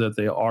problems that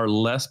they are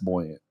less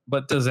buoyant.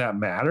 But does that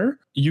matter?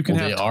 You can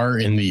they are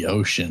in the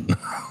ocean.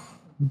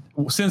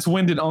 Since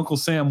when did Uncle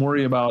Sam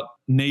worry about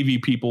Navy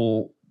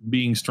people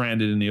being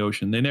stranded in the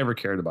ocean? They never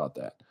cared about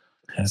that.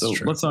 That's so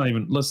true.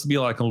 Let's be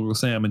like Uncle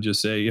Sam and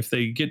just say if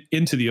they get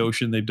into the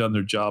ocean, they've done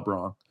their job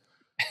wrong.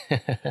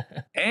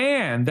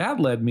 And that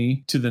led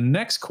me to the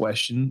next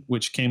question,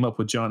 which came up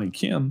with Jonny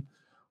Kim.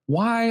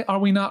 Why are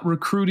we not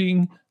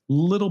recruiting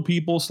little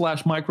people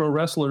 / micro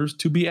wrestlers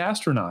to be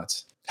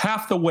astronauts?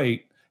 Half the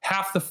weight,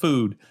 half the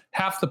food,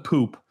 half the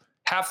poop,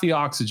 half the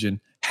oxygen,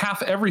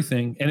 half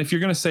everything. And if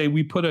you're going to say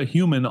we put a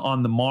human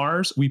on the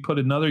Mars, we put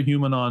another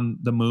human on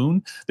the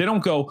moon, they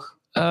don't go,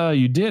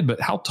 you did,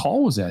 but how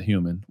tall was that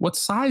human? What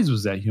size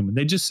was that human?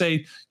 They just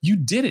say, you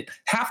did it.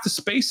 Half the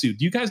spacesuit.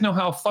 Do you guys know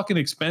how fucking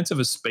expensive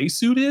a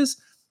spacesuit is?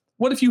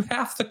 What if you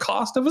half the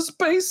cost of a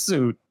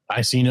spacesuit?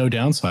 I see no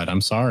downside.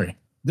 I'm sorry.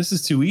 This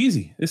is too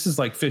easy. This is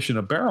like fish in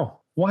a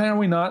barrel. Why are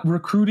we not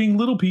recruiting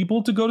little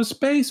people to go to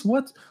space?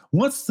 What's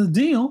the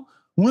deal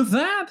with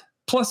that?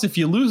 Plus, if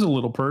you lose a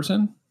little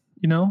person,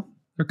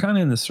 they're kind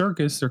of in the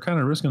circus. They're kind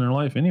of risking their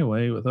life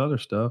anyway with other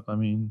stuff. I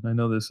mean, I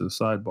know this is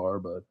a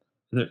sidebar, but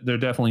they're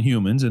definitely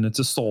humans and it's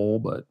a soul,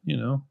 but I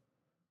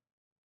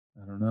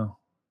don't know.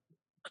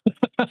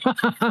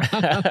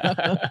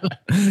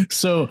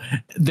 So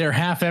they're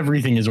half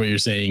everything is what you're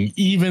saying,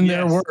 even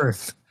their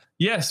worth.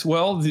 Yes.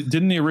 Well,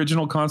 didn't the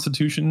original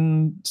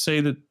Constitution say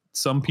that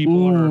some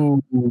people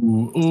are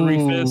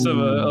 3/5 of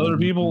other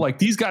people? Like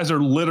these guys are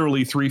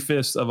literally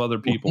 3/5 of other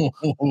people.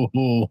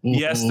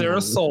 Yes, they're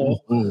a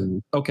soul.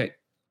 Okay,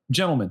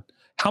 gentlemen.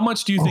 How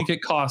much do you think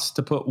it costs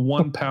to put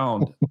 1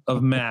 pound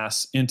of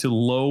mass into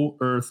low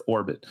Earth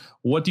orbit?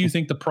 What do you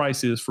think the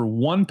price is for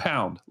 1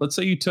 pound? Let's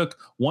say you took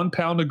 1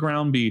 pound of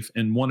ground beef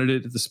and wanted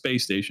it at the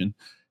space station.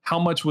 How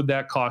much would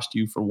that cost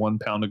you for 1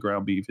 pound of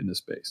ground beef into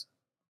space?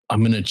 I'm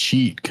going to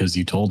cheat because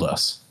you told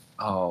us.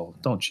 Oh,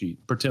 don't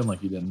cheat. Pretend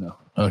like you didn't know.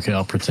 Okay,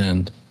 I'll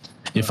pretend.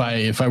 If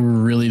I were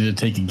really to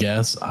take a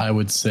guess, I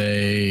would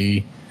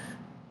say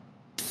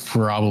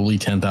probably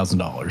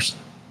 $10,000.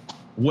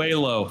 Way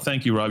low.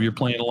 Thank you, Rob. You're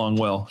playing along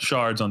well.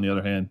 Shards, on the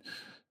other hand,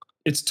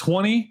 it's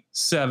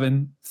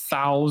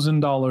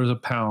 $27,000 a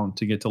pound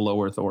to get to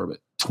low Earth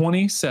orbit.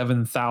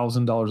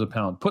 $27,000 a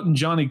pound. Putting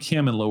Jonny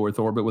Kim in low Earth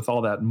orbit with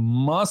all that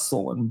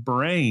muscle and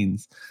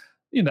brains,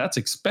 that's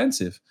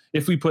expensive.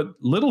 If we put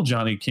little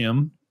Jonny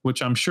Kim,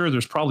 which I'm sure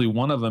there's probably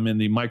one of them in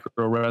the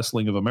Micro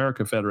Wrestling of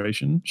America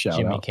Federation.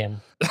 Shout out.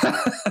 Kim.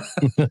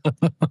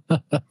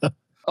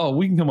 Oh,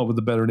 we can come up with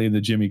a better name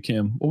than Jimmy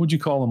Kim. What would you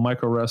call a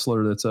micro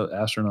wrestler that's an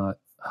astronaut?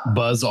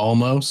 Buzz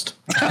Almost.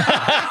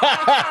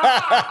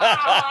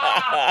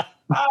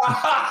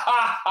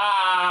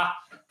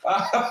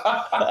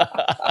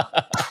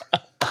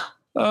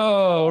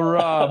 Oh,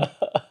 Rob.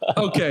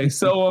 Okay,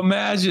 so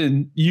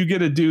imagine you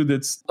get a dude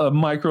that's a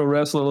micro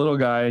wrestler, little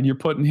guy, and you're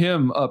putting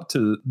him up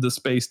to the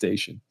space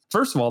station.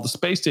 First of all, the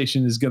space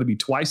station is going to be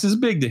twice as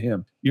big to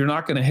him. You're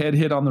not going to head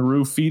hit on the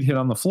roof, feet hit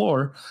on the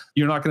floor.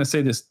 You're not going to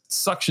say this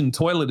suction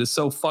toilet is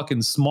so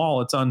fucking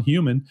small, it's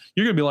unhuman.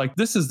 You're going to be like,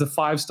 this is the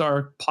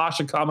 5-star posh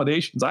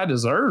accommodations I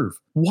deserve.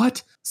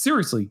 What?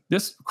 Seriously,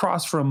 this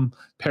crossed from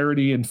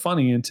parody and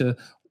funny into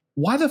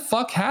why the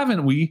fuck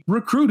haven't we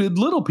recruited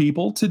little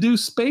people to do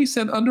space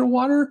and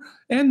underwater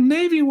and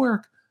Navy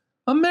work?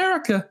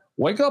 America,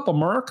 wake up,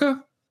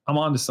 America. I'm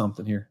onto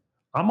something here.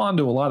 I'm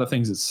onto a lot of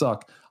things that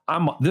suck.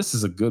 This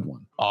is a good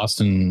one.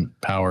 Austin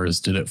Powers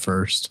did it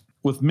first.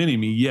 With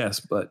Mini-Me, yes,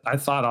 but I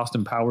thought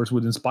Austin Powers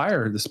would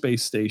inspire the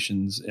space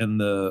stations and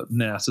the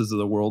NASAs of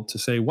the world to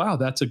say, wow,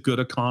 that's a good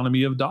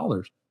economy of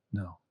dollars.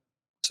 No.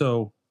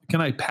 So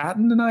can I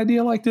patent an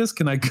idea like this?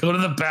 Can I go to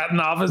the patent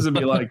office and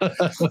be like,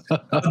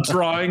 a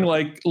drawing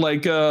like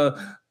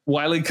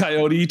Wile E.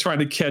 Coyote trying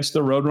to catch the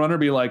Roadrunner,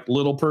 be like,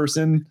 little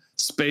person,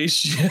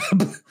 spaceship,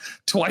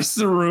 twice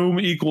the room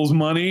equals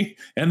money,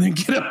 and then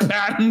get a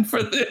patent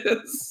for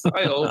this?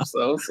 I hope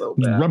so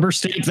bad. Rubber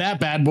stamp that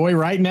bad boy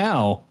right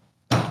now.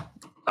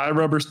 I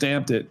rubber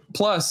stamped it.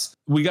 Plus,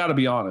 we got to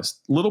be honest.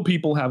 Little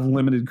people have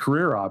limited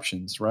career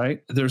options,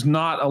 right? There's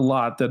not a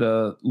lot that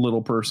a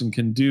little person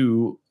can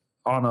do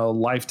on a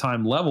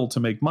lifetime level to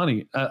make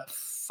money. A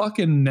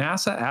fucking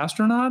NASA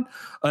astronaut,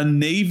 a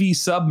Navy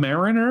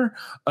submariner,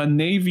 a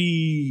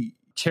Navy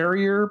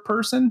carrier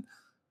person,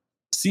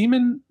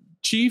 seaman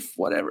chief,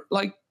 whatever.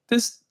 Like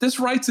this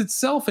writes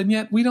itself, and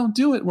yet we don't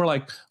do it. We're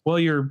like, well,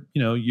 your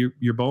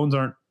bones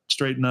aren't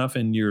straight enough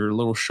and you're a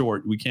little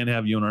short. We can't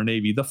have you in our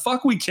Navy. The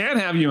fuck we can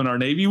have you in our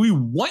Navy. We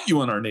want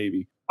you in our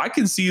Navy. I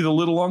can see the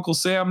little Uncle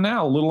Sam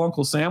now, little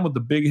Uncle Sam with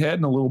the big head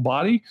and a little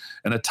body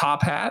and a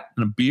top hat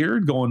and a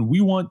beard going, we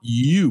want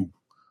you,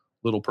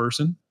 little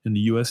person, in the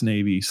U.S.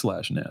 Navy /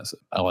 NASA.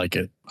 I like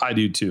it. I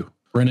do too.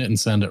 Print it and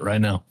send it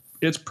right now.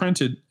 It's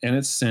printed and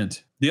it's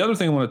sent. The other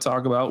thing I want to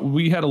talk about,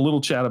 we had a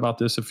little chat about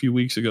this a few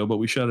weeks ago, but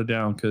we shut it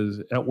down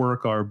because at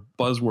work, our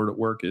buzzword at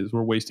work is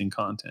we're wasting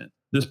content.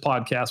 This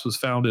podcast was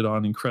founded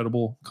on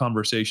incredible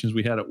conversations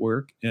we had at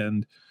work.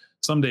 And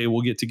someday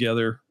we'll get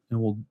together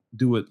and we'll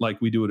do it like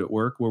we do it at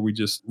work, where we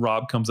just,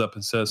 Rob comes up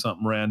and says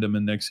something random.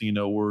 And next thing you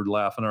know, we're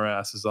laughing our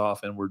asses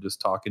off and we're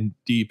just talking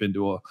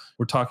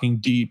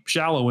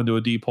shallow into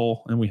a deep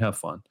hole, and we have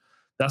fun.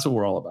 That's what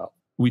we're all about.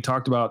 We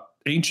talked about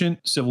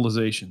ancient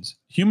civilizations.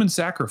 Human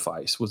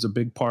sacrifice was a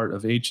big part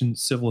of ancient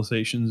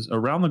civilizations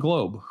around the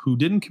globe who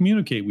didn't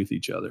communicate with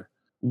each other.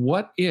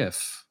 What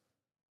if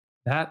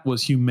that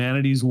was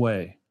humanity's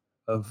way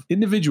of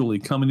individually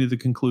coming to the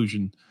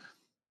conclusion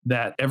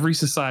that every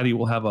society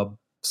will have a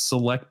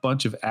select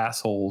bunch of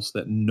assholes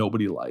that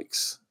nobody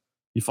likes?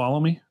 You follow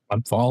me?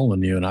 I'm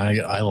following you, and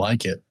I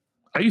like it.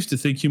 I used to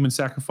think human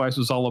sacrifice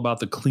was all about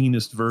the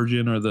cleanest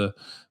virgin or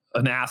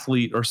an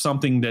athlete or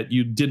something that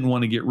you didn't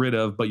want to get rid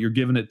of, but you're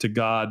giving it to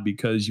God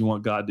because you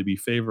want God to be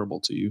favorable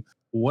to you.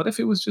 What if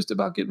it was just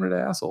about getting rid of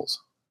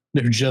assholes?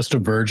 They're just a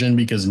virgin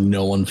because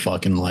no one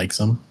fucking likes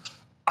them.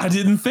 I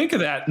didn't think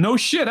of that. No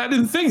shit. I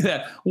didn't think of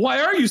that.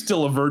 Why are you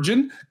still a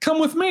virgin? Come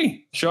with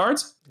me,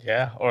 Shards.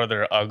 Yeah. Or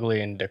they're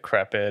ugly and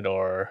decrepit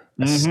or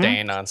a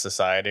stain on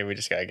society. We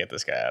just got to get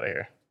this guy out of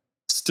here.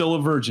 Still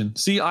a virgin.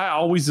 See, I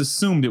always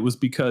assumed it was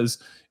because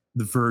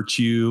the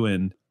virtue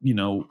and,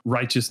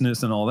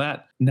 righteousness and all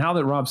that. Now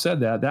that Rob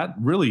said that, that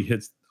really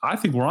hits. I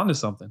think we're onto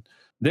something.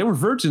 They were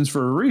virgins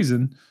for a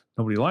reason.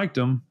 Nobody liked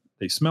them.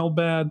 They smelled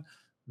bad.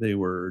 They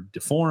were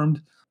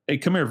deformed. Hey,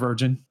 come here,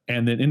 virgin.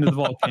 And then into the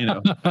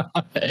volcano.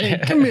 Hey,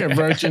 come here,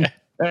 virgin.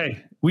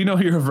 Hey, we know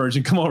you're a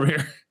virgin. Come over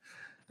here.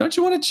 Don't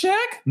you want to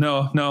check?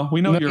 No, we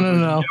know you're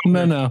a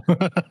virgin. No.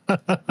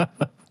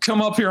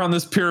 Come up here on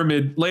this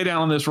pyramid. Lay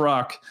down on this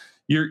rock.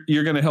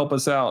 You're going to help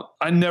us out.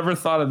 I never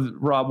thought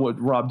of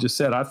what Rob just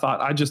said.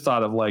 I just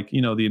thought of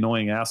the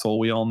annoying asshole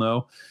we all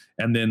know.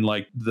 And then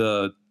like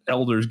the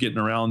elders getting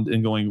around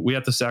and going, we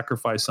have to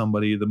sacrifice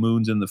somebody. The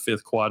moon's in the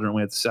 5th quadrant.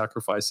 We have to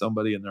sacrifice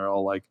somebody. And they're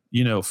all like,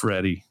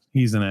 Freddie,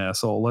 he's an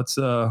asshole. Let's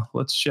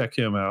check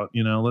him out.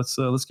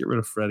 Let's get rid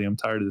of Freddie. I'm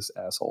tired of this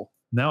asshole.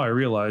 Now I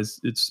realize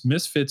it's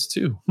misfits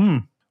too.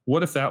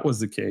 What if that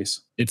was the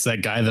case? It's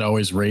that guy that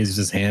always raises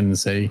his hand and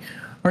say,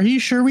 are you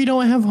sure we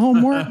don't have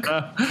homework?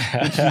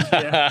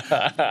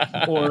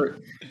 Yeah. Or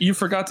you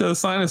forgot to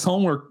assign us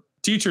homework.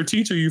 Teacher,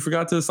 you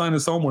forgot to assign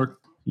us homework.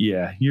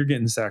 Yeah, you're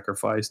getting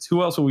sacrificed.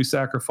 Who else will we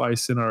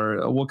sacrifice in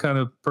our, what kind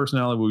of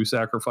personality will we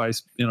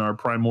sacrifice in our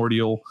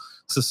primordial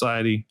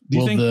society? Do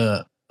you think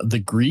the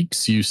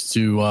Greeks used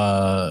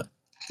to,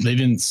 they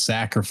didn't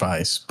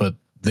sacrifice, but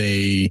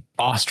they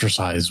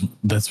ostracize.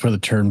 That's where the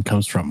term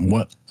comes from.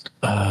 What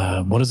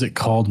is it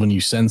called when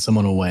you send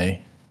someone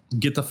away?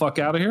 Get the fuck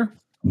out of here?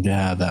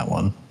 Yeah, that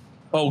one.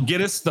 Oh, get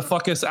us the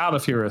fuck us out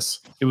of here. It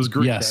was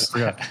Greek. Yes.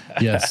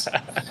 Yes.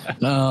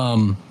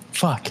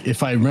 Fuck.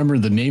 If I remember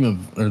the name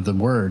of or the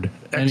word.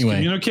 Anyway.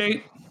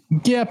 Excommunicate?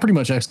 Yeah, pretty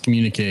much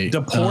excommunicate.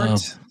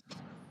 Deport?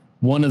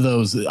 One of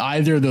those.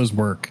 Either of those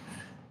work.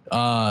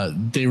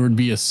 There would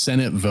be a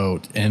Senate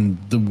vote, and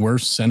the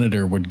worst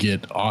senator would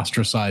get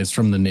ostracized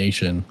from the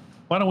nation.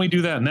 Why don't we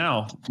do that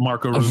now,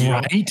 Marco Rubio?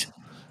 Right?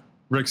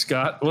 Rick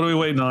Scott. What are we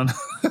waiting on?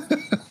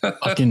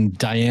 Fucking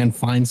Dianne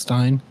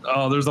Feinstein.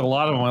 Oh, there's a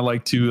lot of them I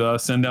like to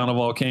send down a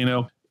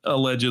volcano,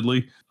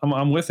 allegedly.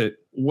 I'm with it.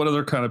 What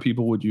other kind of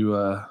people would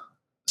you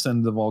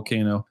send to the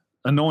volcano?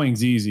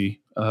 Annoying's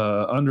easy.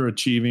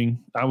 Underachieving.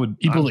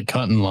 People that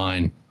cut in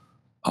line.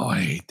 Oh,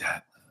 I hate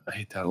that. I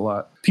hate that a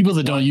lot. People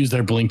that don't use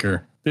their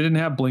blinker. They didn't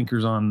have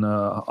blinkers on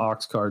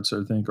ox carts,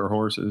 I think, or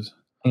horses.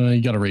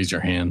 You got to raise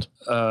your hand.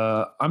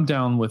 I'm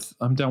down with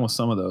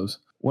some of those.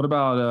 What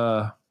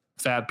about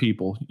fat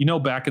people?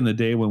 Back in the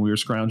day when we were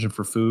scrounging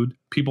for food,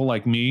 people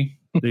like me,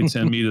 they'd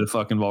send me to the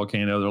fucking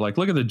volcano. They're like,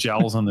 look at the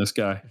jowls on this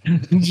guy.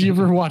 Did you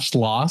ever watch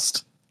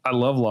Lost? I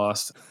love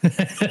Lost.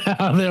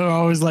 They were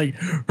always like,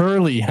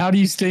 Hurley, how do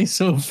you stay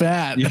so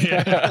fat?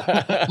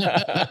 Yeah.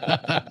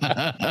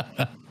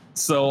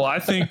 So I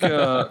think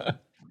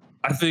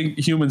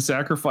human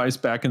sacrifice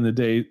back in the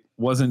day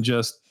wasn't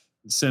just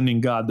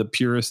sending God the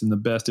purest and the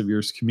best of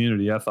your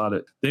community. I thought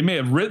they may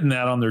have written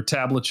that on their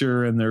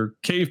tablature and their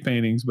cave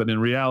paintings, but in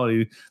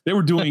reality, they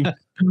were doing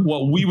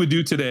what we would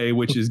do today,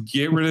 which is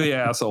get rid of the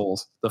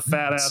assholes, the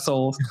fat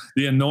assholes,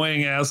 the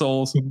annoying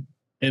assholes.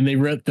 And they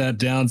wrote that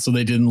down so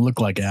they didn't look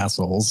like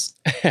assholes.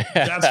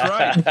 That's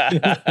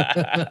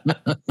right.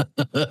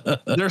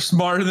 They're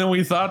smarter than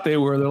we thought they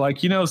were. They're like,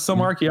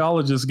 some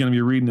archaeologist is going to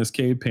be reading this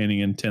cave painting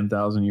in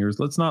 10,000 years.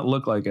 Let's not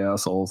look like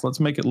assholes. Let's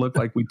make it look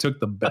like we took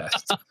the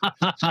best.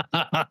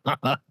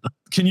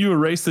 Can you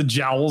erase the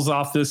jowls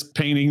off this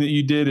painting that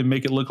you did and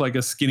make it look like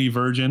a skinny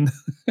virgin?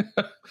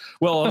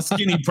 Well, a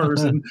skinny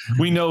person.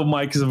 We know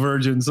Mike's a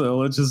virgin, so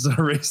let's just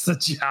erase the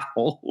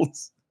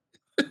jowls.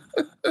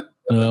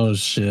 Oh,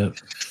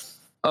 shit.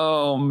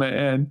 Oh,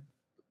 man.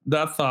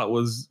 That thought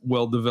was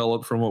well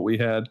developed from what we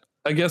had.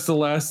 I guess the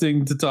last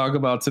thing to talk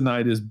about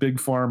tonight is Big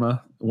Pharma.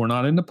 We're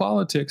not into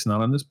politics,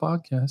 not on this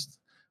podcast.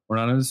 We're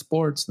not into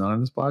sports, not on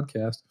this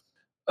podcast.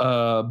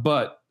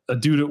 But a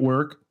dude at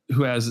work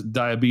who has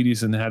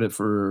diabetes and had it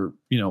for,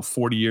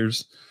 40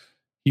 years,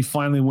 he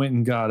finally went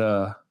and got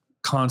a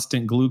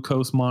constant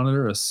glucose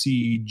monitor, a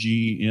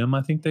CGM,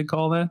 I think they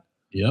call that.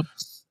 Yep.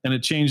 And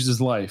it changed his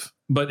life.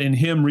 But in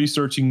him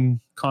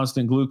researching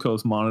constant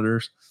glucose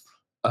monitors,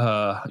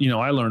 I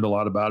learned a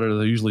lot about it, as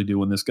I usually do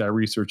when this guy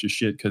researches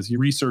shit, because he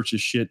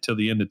researches shit till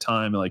the end of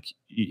time. Like,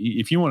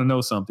 if you want to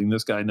know something,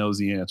 this guy knows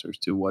the answers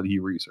to what he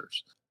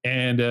researched.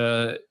 And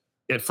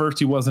at first,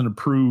 he wasn't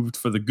approved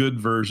for the good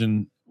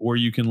version, where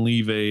you can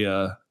leave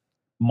a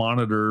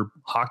monitor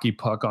hockey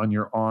puck on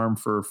your arm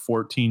for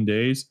 14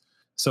 days.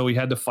 So he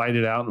had to fight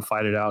it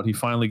out. He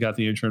finally got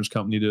the insurance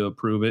company to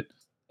approve it.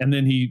 And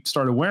then he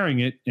started wearing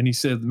it, and he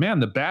said,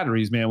 man, the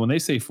batteries, man, when they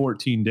say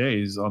 14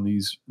 days on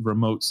these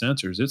remote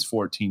sensors, it's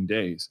 14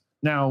 days.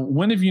 Now,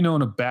 when have you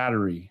known a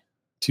battery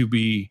to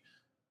be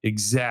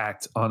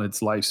exact on its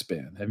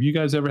lifespan? Have you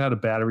guys ever had a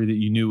battery that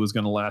you knew was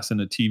going to last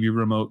in a TV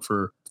remote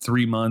for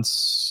 3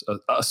 months?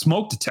 A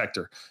smoke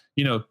detector,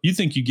 you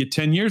think you get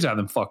 10 years out of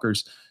them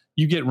fuckers.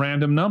 You get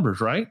random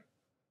numbers, right?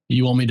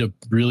 You want me to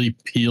really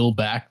peel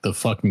back the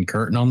fucking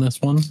curtain on this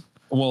one?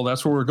 Well,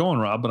 that's where we're going,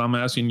 Rob. But I'm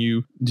asking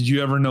you, did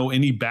you ever know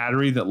any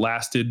battery that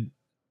lasted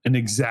an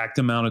exact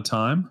amount of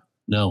time?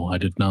 No, I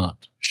did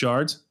not.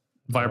 Shards,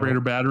 vibrator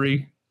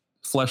battery,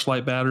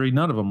 fleshlight battery,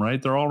 none of them, right?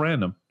 They're all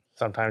random.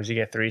 Sometimes you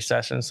get 3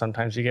 sessions.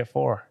 Sometimes you get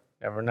 4.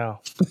 Never know.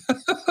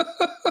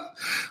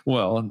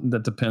 Well,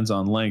 that depends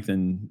on length,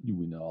 and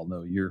we all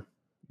know you're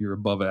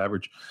above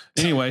average.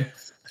 Anyway,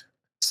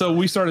 so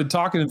we started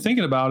talking and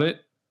thinking about it.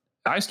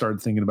 I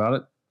started thinking about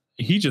it.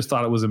 He just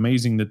thought it was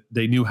amazing that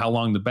they knew how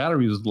long the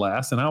batteries would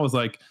last. And I was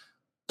like,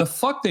 the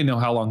fuck they know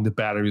how long the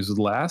batteries would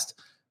last?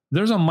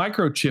 There's a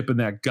microchip in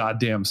that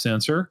goddamn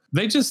sensor.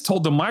 They just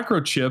told the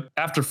microchip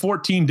after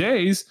 14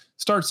 days,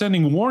 start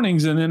sending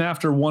warnings. And then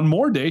after one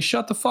more day,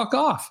 shut the fuck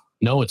off.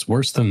 No, it's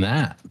worse than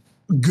that.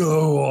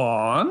 Go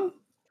on.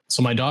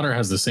 So my daughter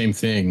has the same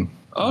thing.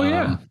 Oh,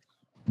 yeah.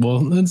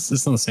 Well, it's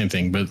not the same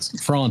thing, but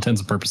for all intents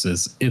and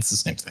purposes, it's the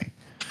same thing.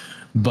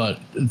 But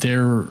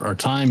there are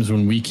times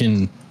when we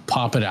can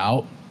pop it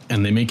out,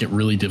 and they make it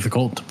really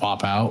difficult to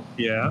pop out.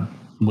 Yeah.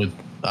 With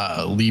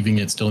leaving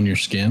it still in your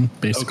skin,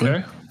 basically.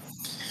 Okay.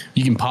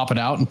 You can pop it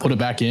out and put it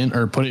back in,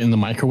 or put it in the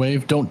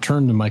microwave. Don't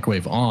turn the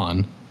microwave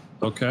on.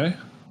 Okay.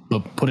 But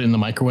put it in the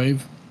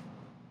microwave,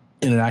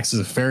 and it acts as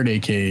a Faraday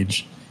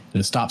cage,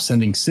 and it stops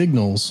sending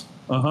signals.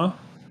 Uh-huh.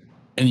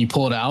 And you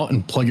pull it out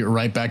and plug it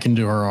right back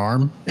into her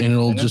arm, and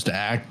it'll just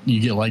act. You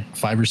get like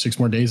 5 or 6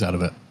 more days out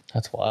of it.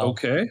 That's wild.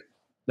 Okay.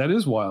 That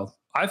is wild.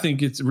 I think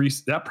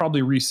that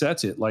probably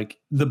resets it. Like,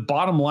 the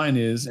bottom line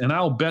is, and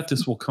I'll bet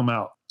this will come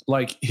out,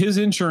 like, his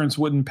insurance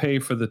wouldn't pay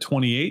for the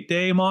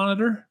 28-day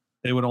monitor.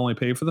 They would only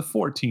pay for the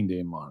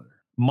 14-day monitor.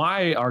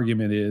 My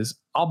argument is,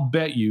 I'll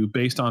bet you,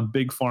 based on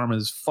Big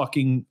Pharma's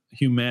fucking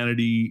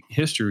humanity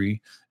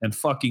history and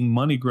fucking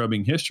money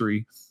grubbing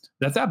history,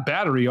 that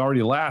battery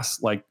already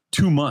lasts like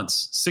 2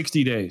 months,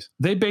 60 days.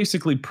 They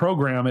basically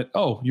program it.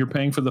 Oh, you're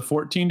paying for the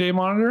 14-day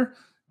monitor?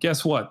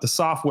 Guess what? The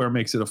software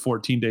makes it a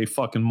 14-day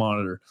fucking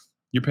monitor.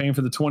 You're paying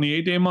for the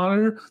 28-day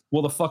monitor?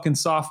 Well, the fucking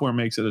software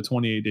makes it a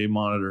 28-day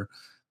monitor.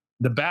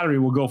 The battery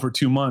will go for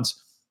 2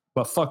 months,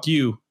 but fuck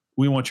you.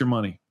 We want your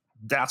money.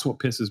 That's what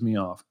pisses me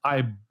off.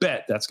 I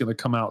bet that's going to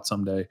come out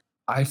someday.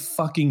 I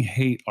fucking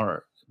hate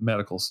our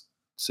medical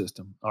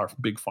system, our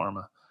Big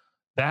Pharma.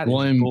 That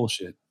is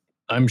bullshit.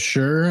 I'm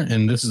sure,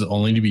 and this is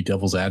only to be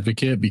devil's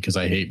advocate because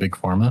I hate Big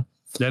Pharma.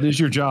 That is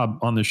your job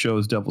on the show,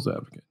 is devil's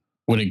advocate.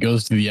 When it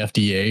goes to the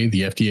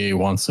FDA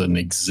wants an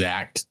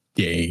exact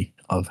day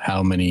of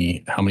how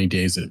many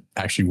days it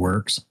actually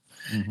works.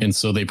 Mm-hmm. And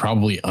so they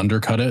probably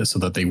undercut it so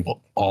that they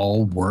will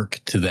all work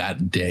to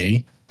that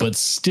day, but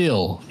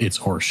still it's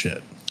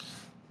horseshit.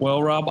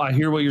 Well, Rob, I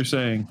hear what you're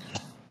saying.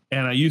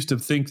 And I used to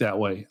think that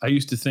way. I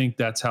used to think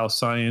that's how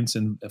science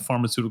and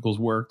pharmaceuticals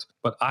worked.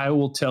 But I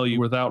will tell you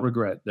without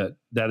regret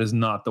that is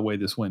not the way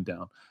this went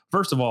down.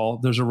 First of all,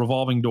 there's a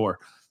revolving door.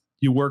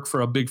 You work for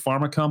a big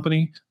pharma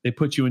company. They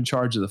put you in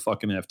charge of the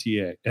fucking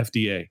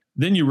FDA.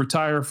 Then you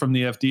retire from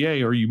the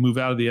FDA or you move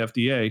out of the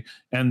FDA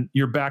and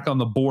you're back on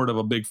the board of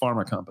a big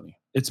pharma company.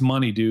 It's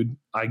money, dude.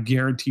 I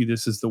guarantee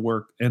this is the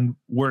work. And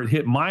where it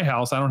hit my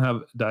house, I don't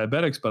have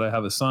diabetics, but I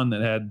have a son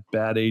that had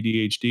bad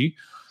ADHD.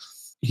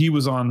 He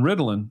was on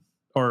Ritalin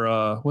or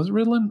was it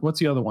Ritalin? What's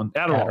the other one?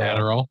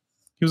 Adderall.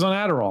 He was on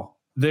Adderall.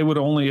 They would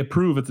only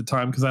approve at the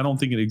time because I don't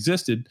think it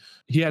existed.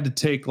 He had to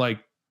take like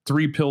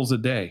 3 pills a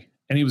day.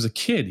 And he was a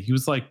kid. He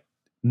was like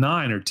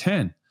 9 or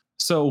 10.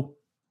 So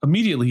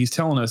immediately he's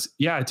telling us,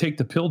 yeah, I take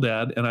the pill,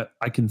 Dad, and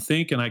I can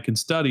think and I can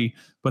study,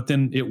 but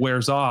then it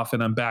wears off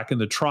and I'm back in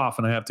the trough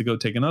and I have to go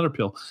take another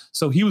pill.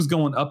 So he was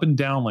going up and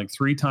down like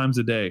 3 times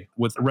a day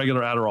with regular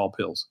Adderall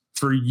pills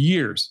for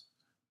years.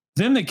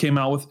 Then they came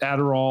out with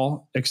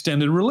Adderall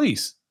extended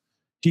release.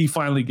 He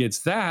finally gets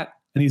that.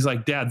 And he's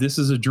like, Dad, this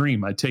is a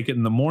dream. I take it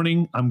in the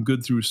morning. I'm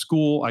good through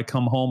school. I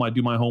come home, I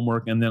do my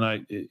homework. And then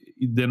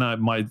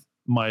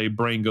my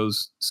brain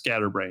goes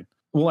scatterbrain.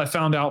 Well, I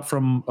found out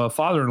from a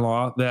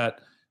father-in-law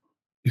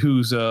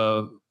who's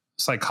a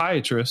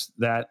psychiatrist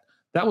that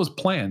was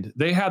planned.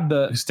 They had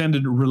the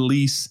extended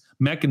release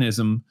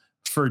mechanism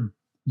for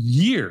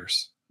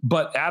years,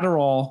 but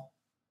Adderall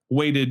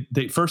waited.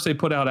 They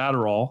put out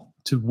Adderall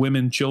to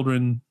women,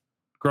 children,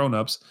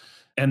 grownups,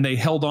 and they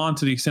held on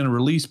to the extended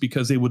release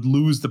because they would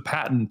lose the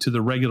patent to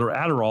the regular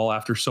Adderall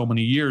after so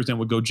many years and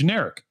would go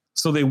generic.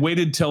 So they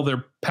waited till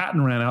their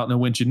patent ran out and it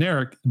went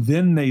generic.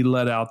 Then they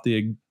let out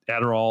the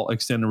Adderall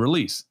extended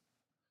release.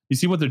 You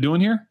see what they're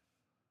doing here?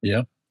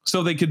 Yep.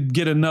 So they could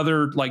get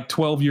another like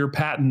 12-year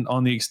patent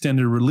on the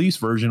extended release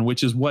version,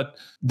 which is what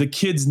the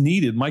kids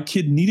needed. My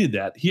kid needed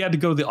that. He had to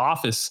go to the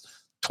office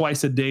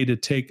twice a day to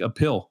take a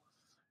pill.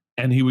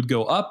 And he would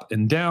go up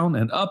and down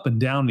and up and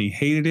down. And he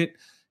hated it.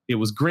 It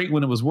was great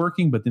when it was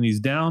working, but then he's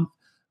down.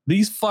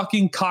 These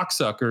fucking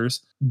cocksuckers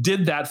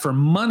did that for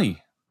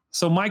money.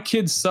 So my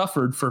kid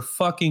suffered for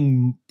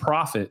fucking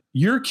profit.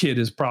 Your kid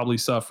is probably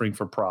suffering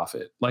for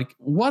profit. Like,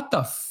 what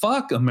the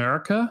fuck,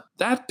 America?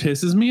 That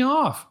pisses me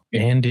off.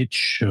 And it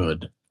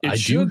should. I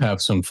do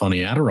have some funny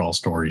Adderall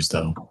stories,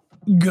 though.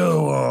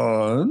 Go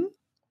on.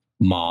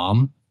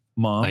 Mom,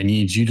 I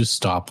need you to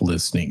stop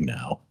listening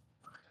now.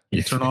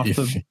 Turn off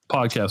the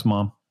podcast,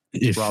 Mom.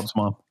 Rob's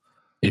mom.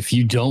 If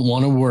you don't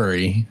want to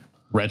worry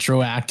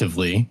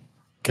retroactively,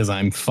 because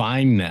I'm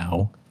fine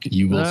now,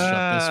 you will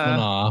shut this one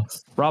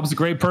off. Rob's a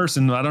great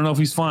person. I don't know if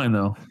he's fine,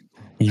 though.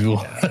 You will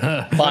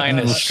fine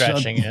is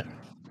stretching it.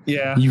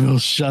 Yeah. You will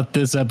shut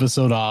this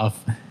episode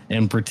off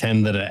and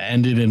pretend that it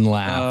ended in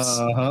laughs.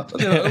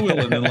 It will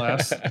end in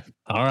laughs.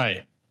 All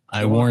right.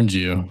 I warned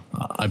you.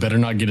 I better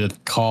not get a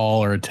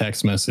call or a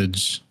text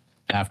message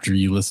after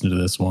you listen to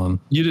this one.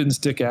 You didn't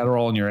stick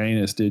Adderall in your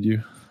anus, did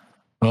you?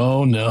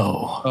 Oh,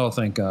 no. Oh,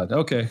 thank God.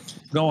 Okay.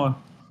 Go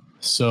on.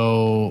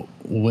 So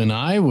when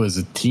I was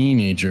a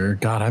teenager,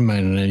 God, I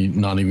might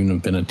not even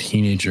have been a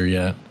teenager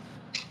yet.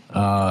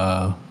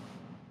 I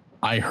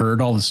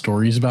heard all the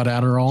stories about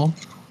Adderall,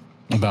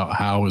 about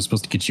how it was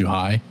supposed to get you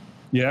high.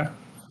 Yeah.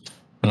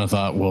 And I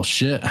thought, well,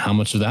 shit, how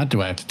much of that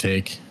do I have to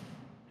take?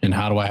 And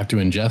how do I have to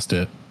ingest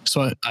it?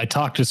 So I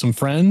talked to some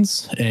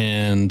friends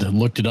and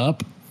looked it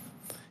up.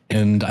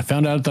 And I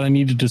found out that I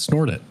needed to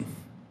snort it.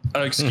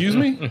 Excuse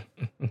me?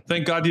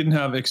 Thank God you didn't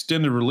have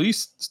extended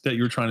release that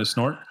you were trying to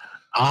snort.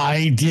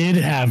 I did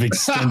have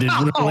extended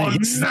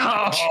release.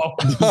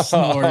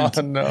 Oh,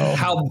 no.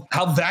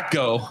 How'd that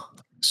go?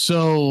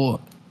 So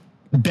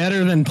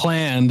better than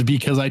planned,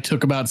 because I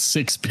took about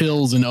 6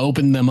 pills and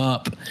opened them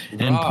up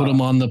and put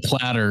them on the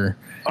platter.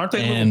 Aren't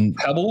they little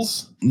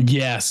pebbles?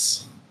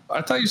 Yes.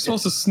 I thought you were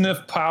supposed to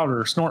snort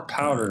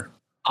powder.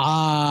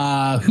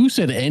 Who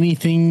said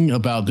anything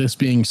about this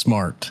being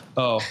smart?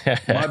 Oh,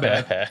 my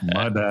bad.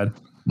 My bad.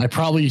 I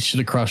probably should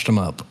have crushed them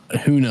up.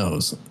 Who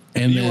knows?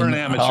 And you were an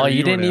amateur. Oh,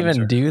 you didn't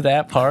even do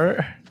that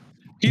part?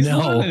 He's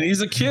learning.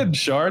 He's a kid,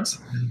 Shards.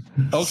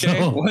 Okay,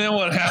 well, then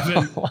what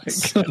happened?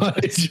 So I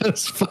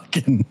just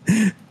fucking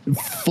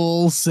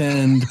full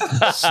send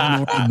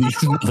snorted these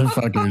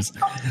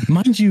motherfuckers.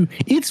 Mind you,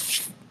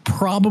 it's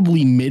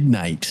probably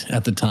midnight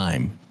at the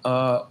time.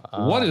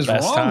 What is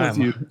wrong with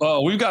you?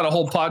 Oh, we've got a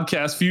whole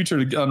podcast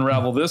future to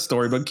unravel this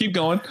story, but keep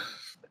going.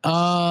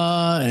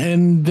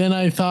 And then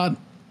I thought,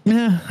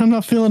 I'm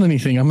not feeling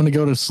anything. I'm going to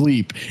go to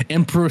sleep,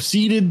 and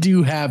proceeded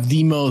to have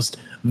the most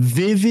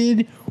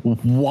vivid,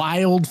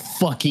 wild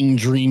fucking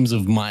dreams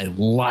of my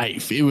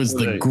life. It was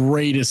the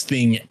greatest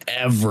thing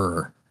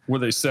ever. Were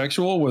they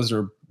sexual? Was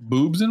there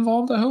boobs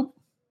involved, I hope?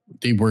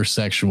 They were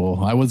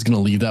sexual. I was going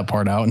to leave that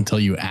part out until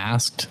you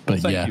asked,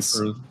 but thank yes.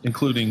 you for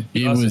including us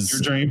in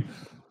your dream.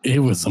 It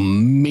was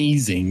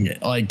amazing.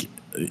 Like,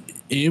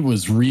 it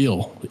was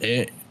real.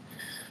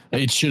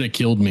 It should have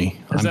killed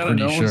me. Is that a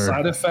known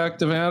side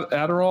effect of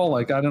Adderall?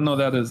 Like, I don't know.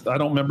 I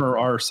don't remember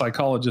our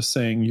psychologist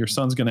saying your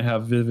son's going to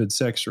have vivid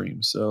sex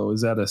dreams. So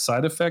is that a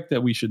side effect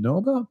that we should know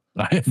about?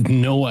 I have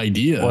no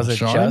idea. Was it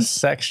just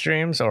sex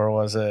dreams, or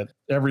was it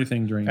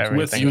everything dreams?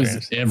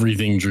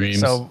 Everything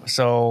dreams.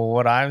 So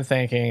what I'm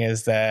thinking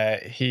is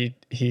that he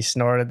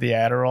snorted the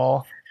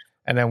Adderall,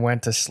 and then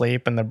went to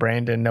sleep, and the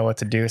brain didn't know what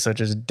to do, so it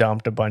just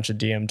dumped a bunch of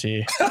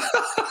DMT.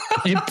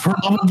 It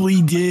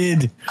probably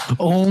did.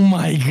 Oh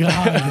my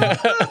God.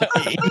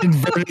 It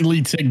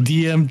inadvertently took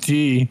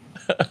DMT.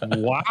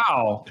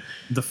 Wow.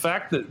 The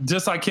fact that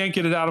just I can't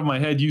get it out of my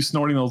head, you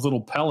snorting those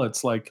little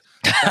pellets, like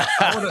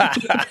I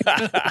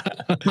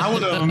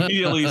would have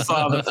immediately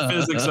saw the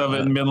physics of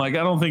it and been like,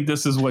 I don't think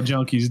this is what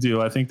junkies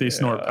do. I think they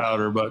snort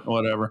powder, but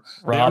whatever.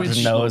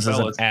 Rob's nose is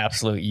an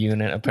absolute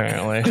unit,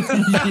 apparently.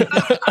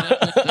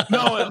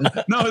 No,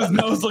 his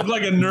nose looked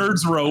like a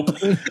nerd's rope.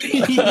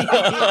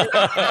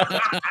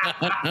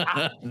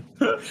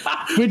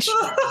 Which,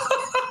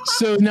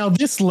 so now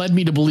this led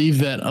me to believe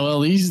that, well,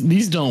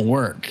 these don't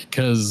work,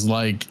 because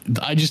like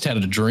I just had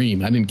a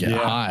dream. I didn't get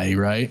high,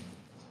 right?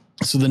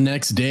 So the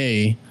next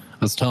day,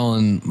 I was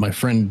telling my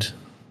friend,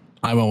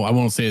 I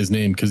won't say his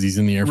name because he's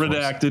in the Air Force.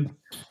 Redacted.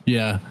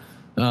 Yeah.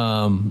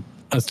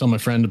 I was telling my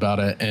friend about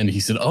it, and he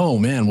said, "Oh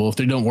man, well if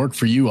they don't work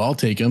for you, I'll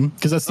take them."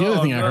 Because that's the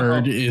other thing I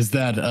heard is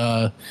that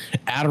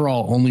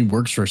Adderall only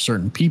works for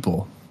certain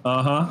people.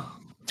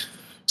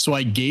 So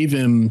I gave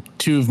him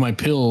 2 of my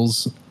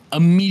pills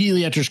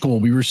immediately after school.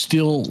 We were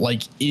still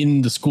like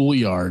in the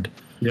schoolyard.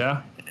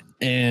 Yeah.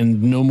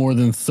 And no more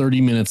than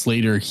 30 minutes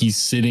later, he's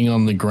sitting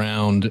on the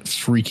ground,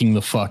 freaking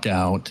the fuck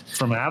out.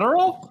 From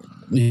Adderall?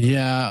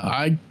 Yeah,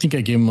 I think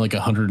I gave him like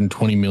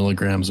 120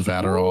 milligrams of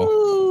Adderall.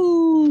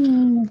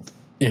 Ooh.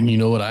 And you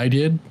know what I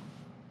did?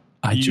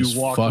 I just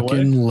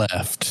fucking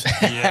left.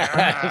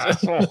 Yeah.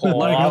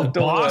 Like a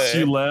boss,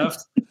 you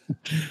left.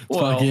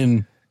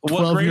 Fucking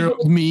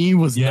 12-year-old me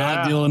was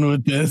not dealing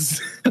with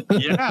this.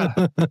 Yeah.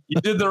 You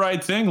did the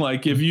right thing.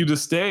 Like if you'd have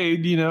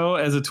stayed, you know,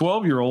 as a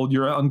 12-year-old,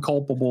 you're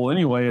unculpable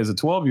anyway as a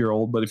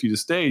 12-year-old. But if you'd have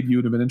stayed, you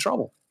would have been in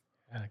trouble.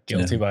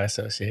 Guilty by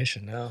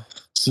association now.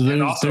 So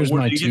there's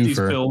my 2 these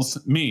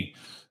pills. Me.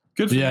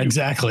 Good for you. Yeah,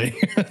 exactly.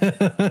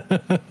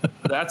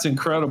 That's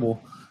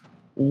incredible.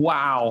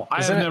 Wow.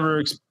 Isn't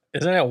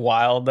it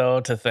wild though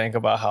to think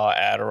about how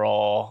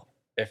Adderall,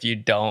 if you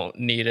don't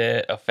need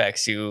it,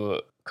 affects you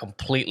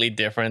completely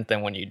different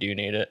than when you do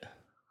need it?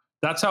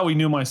 That's how we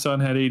knew my son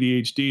had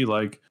ADHD.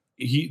 Like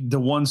the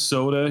one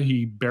soda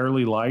he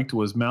barely liked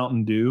was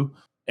Mountain Dew,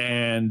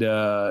 and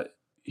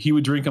he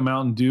would drink a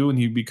Mountain Dew and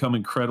he'd become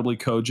incredibly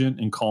cogent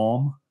and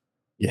calm.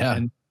 Yeah.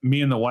 And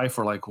me and the wife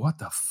were like, what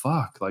the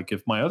fuck? Like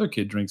if my other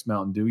kid drinks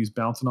Mountain Dew, he's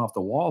bouncing off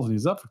the walls and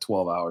he's up for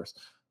 12 hours.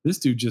 This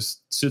dude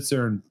just sits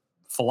there and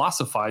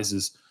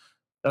philosophizes.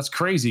 That's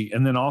crazy.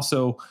 And then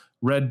also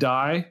red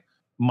dye.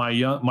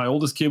 My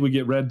oldest kid would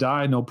get red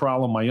dye, no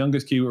problem. My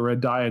youngest kid would red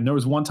dye. And there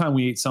was one time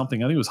we ate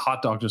something, I think it was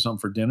hot dogs or something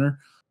for dinner.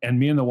 And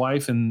me and the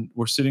wife and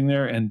we're sitting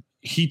there and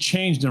he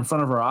changed in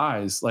front of our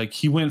eyes. Like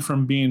he went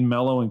from being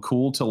mellow and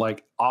cool to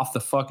like off the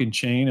fucking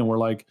chain. And we're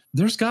like,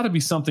 there's got to be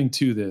something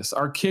to this.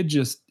 Our kid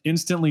just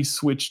instantly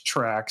switched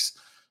tracks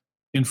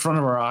in front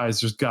of our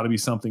eyes. There's got to be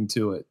something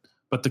to it.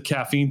 But the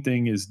caffeine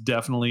thing is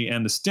definitely,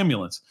 and the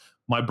stimulants.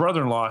 My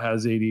brother-in-law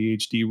has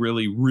ADHD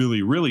really,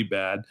 really, really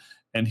bad.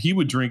 And he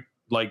would drink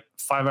like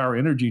 5-hour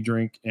energy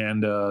drink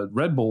and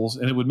Red Bulls,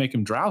 and it would make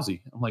him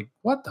drowsy. I'm like,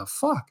 what the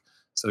fuck?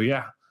 So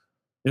yeah,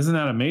 isn't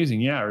that amazing?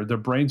 Yeah, or their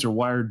brains are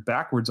wired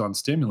backwards on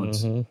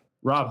stimulants. Mm-hmm.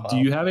 Rob, do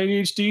you have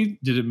ADHD?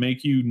 Did it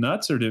make you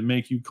nuts or did it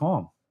make you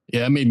calm?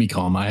 Yeah, it made me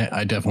calm.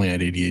 I definitely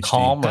had ADHD.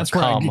 Calm That's or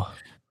calm?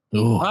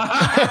 Oh,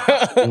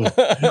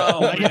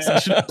 I guess I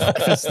should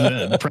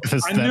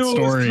preface that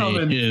story.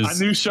 I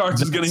knew Sharks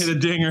was going to hit a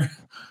dinger.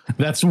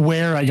 That's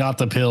where I got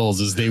the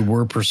pills, is they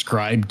were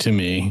prescribed to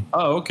me.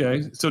 Oh,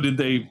 okay. So did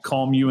they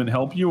calm you and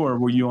help you, or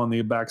were you on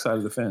the backside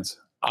of the fence?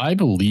 I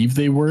believe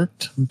they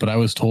worked, but I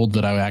was told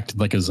that I acted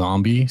like a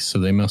zombie, so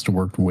they must have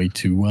worked way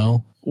too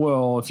well.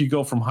 Well, if you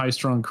go from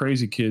high-strung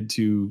crazy kid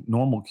to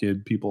normal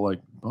kid, people are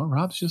like, well,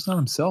 Rob's just not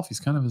himself. He's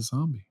kind of a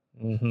zombie.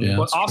 Mm-hmm. Yeah,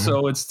 but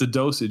also it's the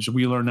dosage.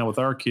 We learned that with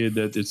our kid,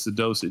 that it's the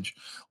dosage.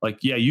 Like,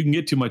 yeah, you can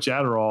get too much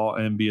Adderall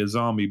and be a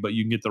zombie, but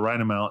you can get the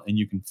right amount and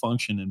you can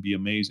function and be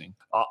amazing.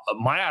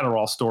 My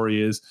Adderall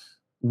story is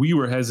we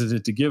were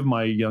hesitant to give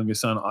my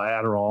youngest son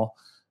Adderall.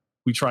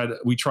 We tried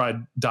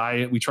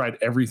diet. We tried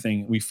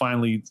everything. We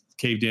finally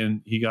caved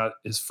in. He got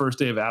his first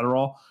day of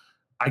Adderall.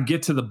 I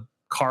get to the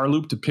car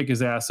loop to pick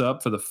his ass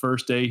up for the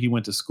first day he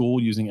went to school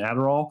using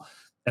Adderall.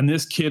 And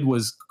this kid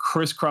was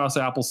crisscross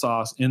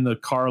applesauce in the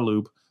car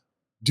loop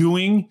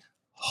doing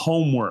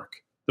homework.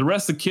 The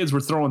rest of the kids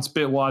were throwing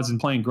spit wads and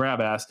playing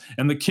grab ass.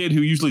 And the kid who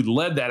usually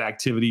led that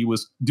activity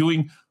was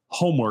doing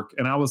homework.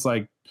 And I was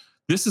like,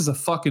 this is a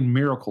fucking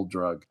miracle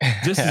drug.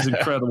 This is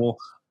incredible.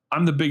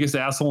 I'm the biggest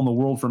asshole in the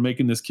world for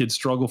making this kid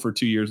struggle for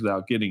 2 years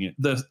without getting it.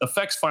 The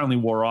effects finally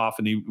wore off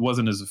and he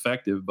wasn't as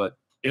effective, but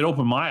it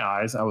opened my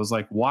eyes. I was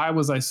like, why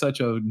was I such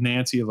a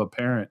Nancy of a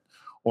parent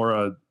or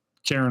a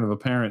Karen of a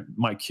parent?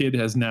 My kid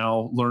has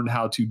now learned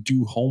how to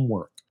do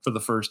homework for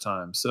the first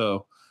time.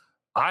 So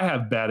I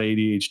have bad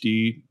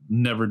ADHD,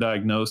 never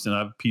diagnosed, and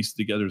I've pieced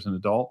it together as an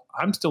adult.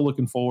 I'm still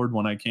looking forward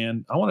when I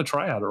can. I want to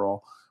try Adderall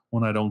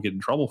when I don't get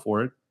in trouble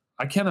for it.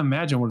 I can't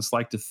imagine what it's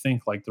like to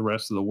think like the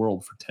rest of the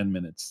world for 10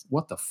 minutes.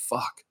 What the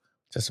fuck?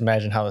 Just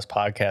imagine how this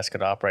podcast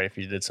could operate if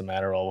you did some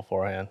Adderall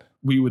beforehand.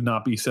 We would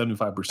not be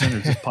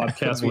 75%ers. This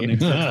podcast wouldn't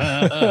exist.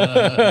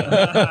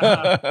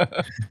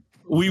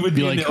 We would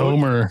be like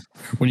Homer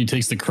when he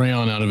takes the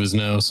crayon out of his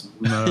nose.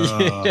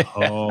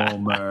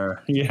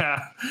 Homer.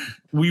 Yeah.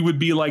 We would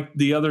be like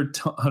the other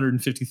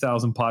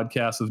 150,000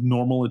 podcasts of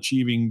normal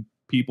achieving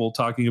people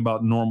talking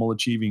about normal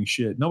achieving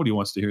shit. Nobody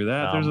wants to hear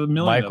that. There's a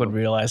million. Mike would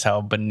realize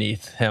how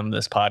beneath him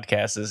this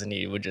podcast is, and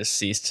he would just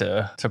cease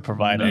to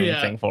provide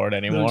anything for it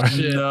anymore.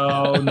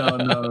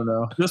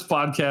 No. This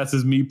podcast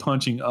is me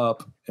punching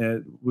up.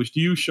 And with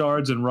you,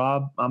 Shards, and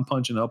Rob, I'm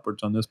punching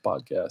upwards on this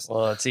podcast.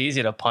 Well, it's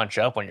easy to punch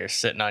up when you're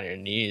sitting on your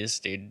knees,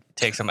 dude.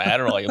 Take some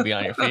Adderall, you'll be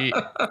on your feet.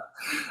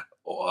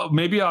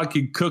 Maybe I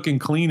could cook and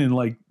clean, and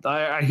like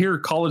I hear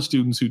college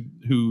students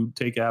who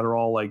take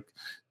Adderall like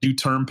do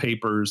term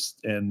papers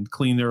and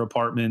clean their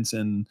apartments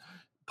and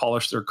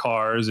polish their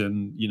cars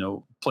and,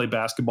 play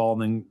basketball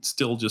and then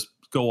still just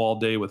go all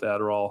day with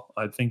Adderall.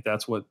 I think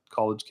that's what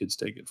college kids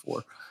take it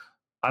for.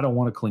 I don't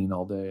want to clean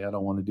all day. I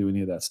don't want to do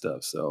any of that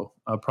stuff. So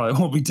I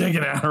probably won't be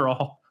taking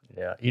Adderall.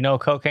 Yeah.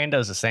 Cocaine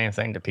does the same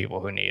thing to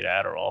people who need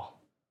Adderall.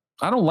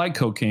 I don't like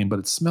cocaine, but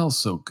it smells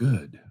so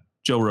good.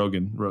 Joe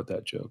Rogan wrote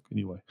that joke.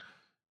 Anyway,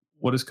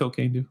 what does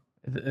cocaine do?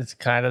 It's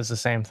kind of the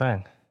same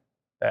thing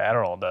that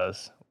Adderall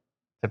does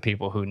to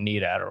people who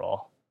need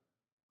Adderall.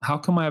 How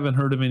come I haven't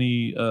heard of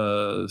any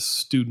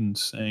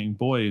students saying,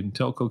 boy,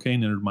 until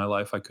cocaine entered my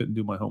life, I couldn't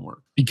do my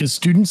homework? Because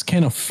students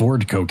can't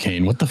afford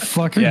cocaine. What the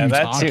fuck are you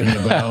talking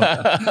about?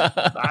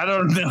 I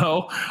don't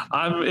know.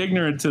 I'm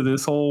ignorant to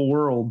this whole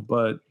world,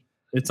 but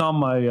it's on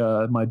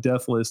my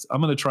death list. I'm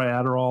going to try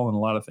Adderall and a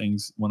lot of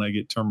things when I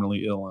get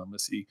terminally ill. I'm going to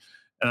see.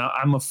 And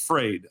I'm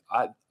afraid.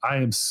 I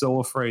am so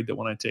afraid that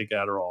when I take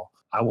Adderall,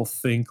 I will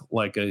think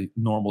like a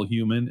normal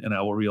human, and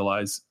I will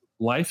realize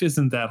life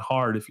isn't that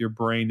hard if your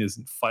brain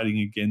isn't fighting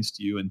against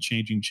you and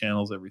changing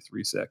channels every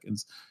 3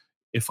 seconds.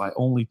 If I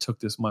only took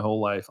this my whole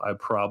life, I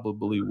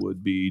probably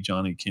would be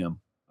Johnny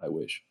Kim. I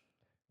wish.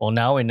 Well,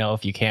 now we know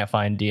if you can't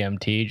find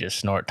DMT, just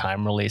snort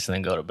time release and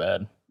then go to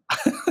bed.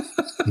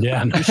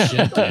 Yeah, no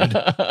shit, dude.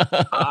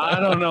 I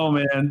don't know,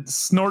 man.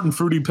 Snorting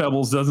Fruity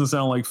Pebbles doesn't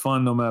sound like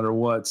fun no matter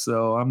what,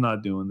 so I'm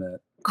not doing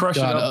that. Crush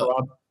it up,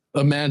 Rob.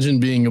 Imagine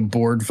being a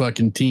bored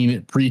fucking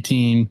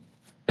preteen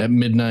at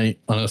midnight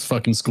on a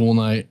fucking school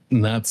night,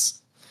 and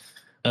that's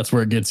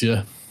where it gets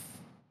you.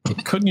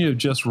 Couldn't you have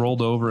just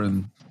rolled over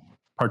and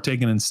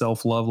partaken in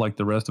self-love like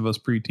the rest of us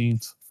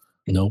preteens?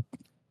 Nope.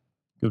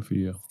 Good for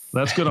you.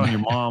 That's good on your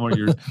mom or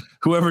your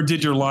whoever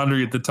did your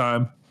laundry at the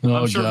time.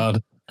 Oh, sure,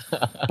 God.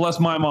 Bless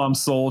my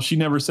mom's soul. She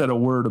never said a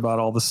word about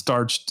all the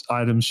starched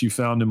items she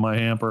found in my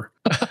hamper.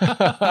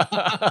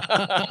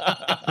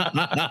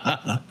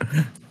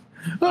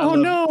 Oh,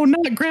 no,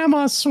 not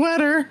grandma's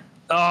sweater.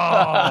 Oh,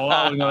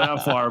 I wouldn't go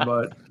that far,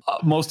 but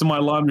most of my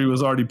laundry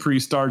was already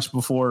pre-starched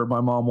before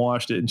my mom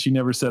washed it, and she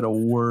never said a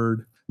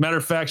word. Matter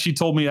of fact, she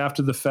told me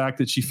after the fact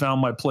that she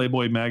found my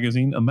Playboy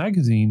magazine. A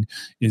magazine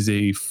is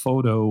a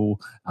photo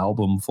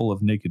album full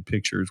of naked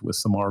pictures with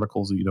some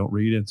articles that you don't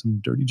read and some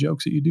dirty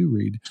jokes that you do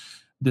read.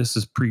 This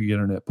is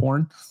pre-internet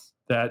porn.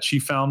 That she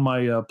found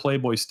my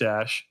Playboy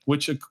stash,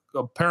 which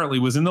apparently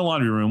was in the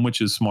laundry room,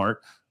 which is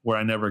smart, where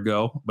I never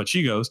go, but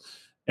she goes.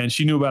 And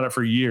she knew about it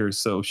for years.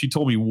 So she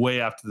told me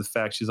way after the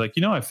fact. She's like,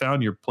 I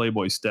found your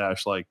Playboy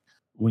stash like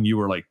when you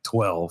were like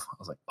 12. I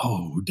was like,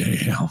 oh,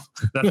 damn.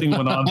 That thing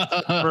went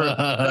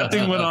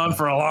on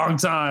for a long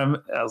time.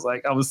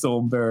 I was so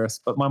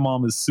embarrassed. But my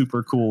mom is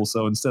super cool.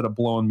 So instead of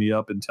blowing me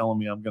up and telling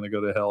me I'm going to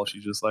go to hell,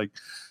 she's just like,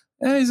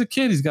 hey, he's a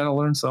kid. He's got to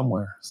learn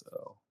somewhere.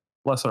 So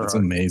bless her. That's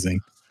amazing.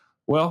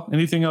 Well,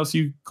 anything else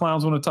you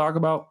clowns want to talk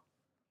about?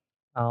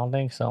 I don't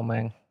think so,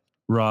 man.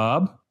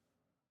 Rob?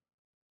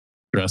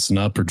 Dressing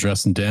up or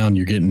dressing down,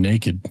 you're getting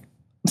naked.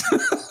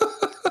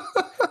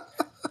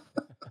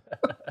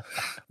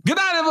 Good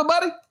night,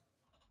 everybody.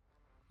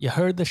 You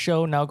heard the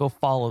show. Now go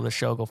follow the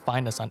show. Go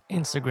find us on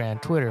Instagram,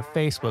 Twitter,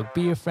 Facebook.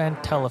 Be a friend,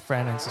 tell a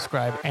friend, and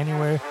subscribe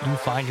anywhere you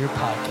find your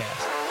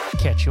podcast.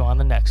 Catch you on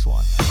the next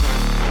one.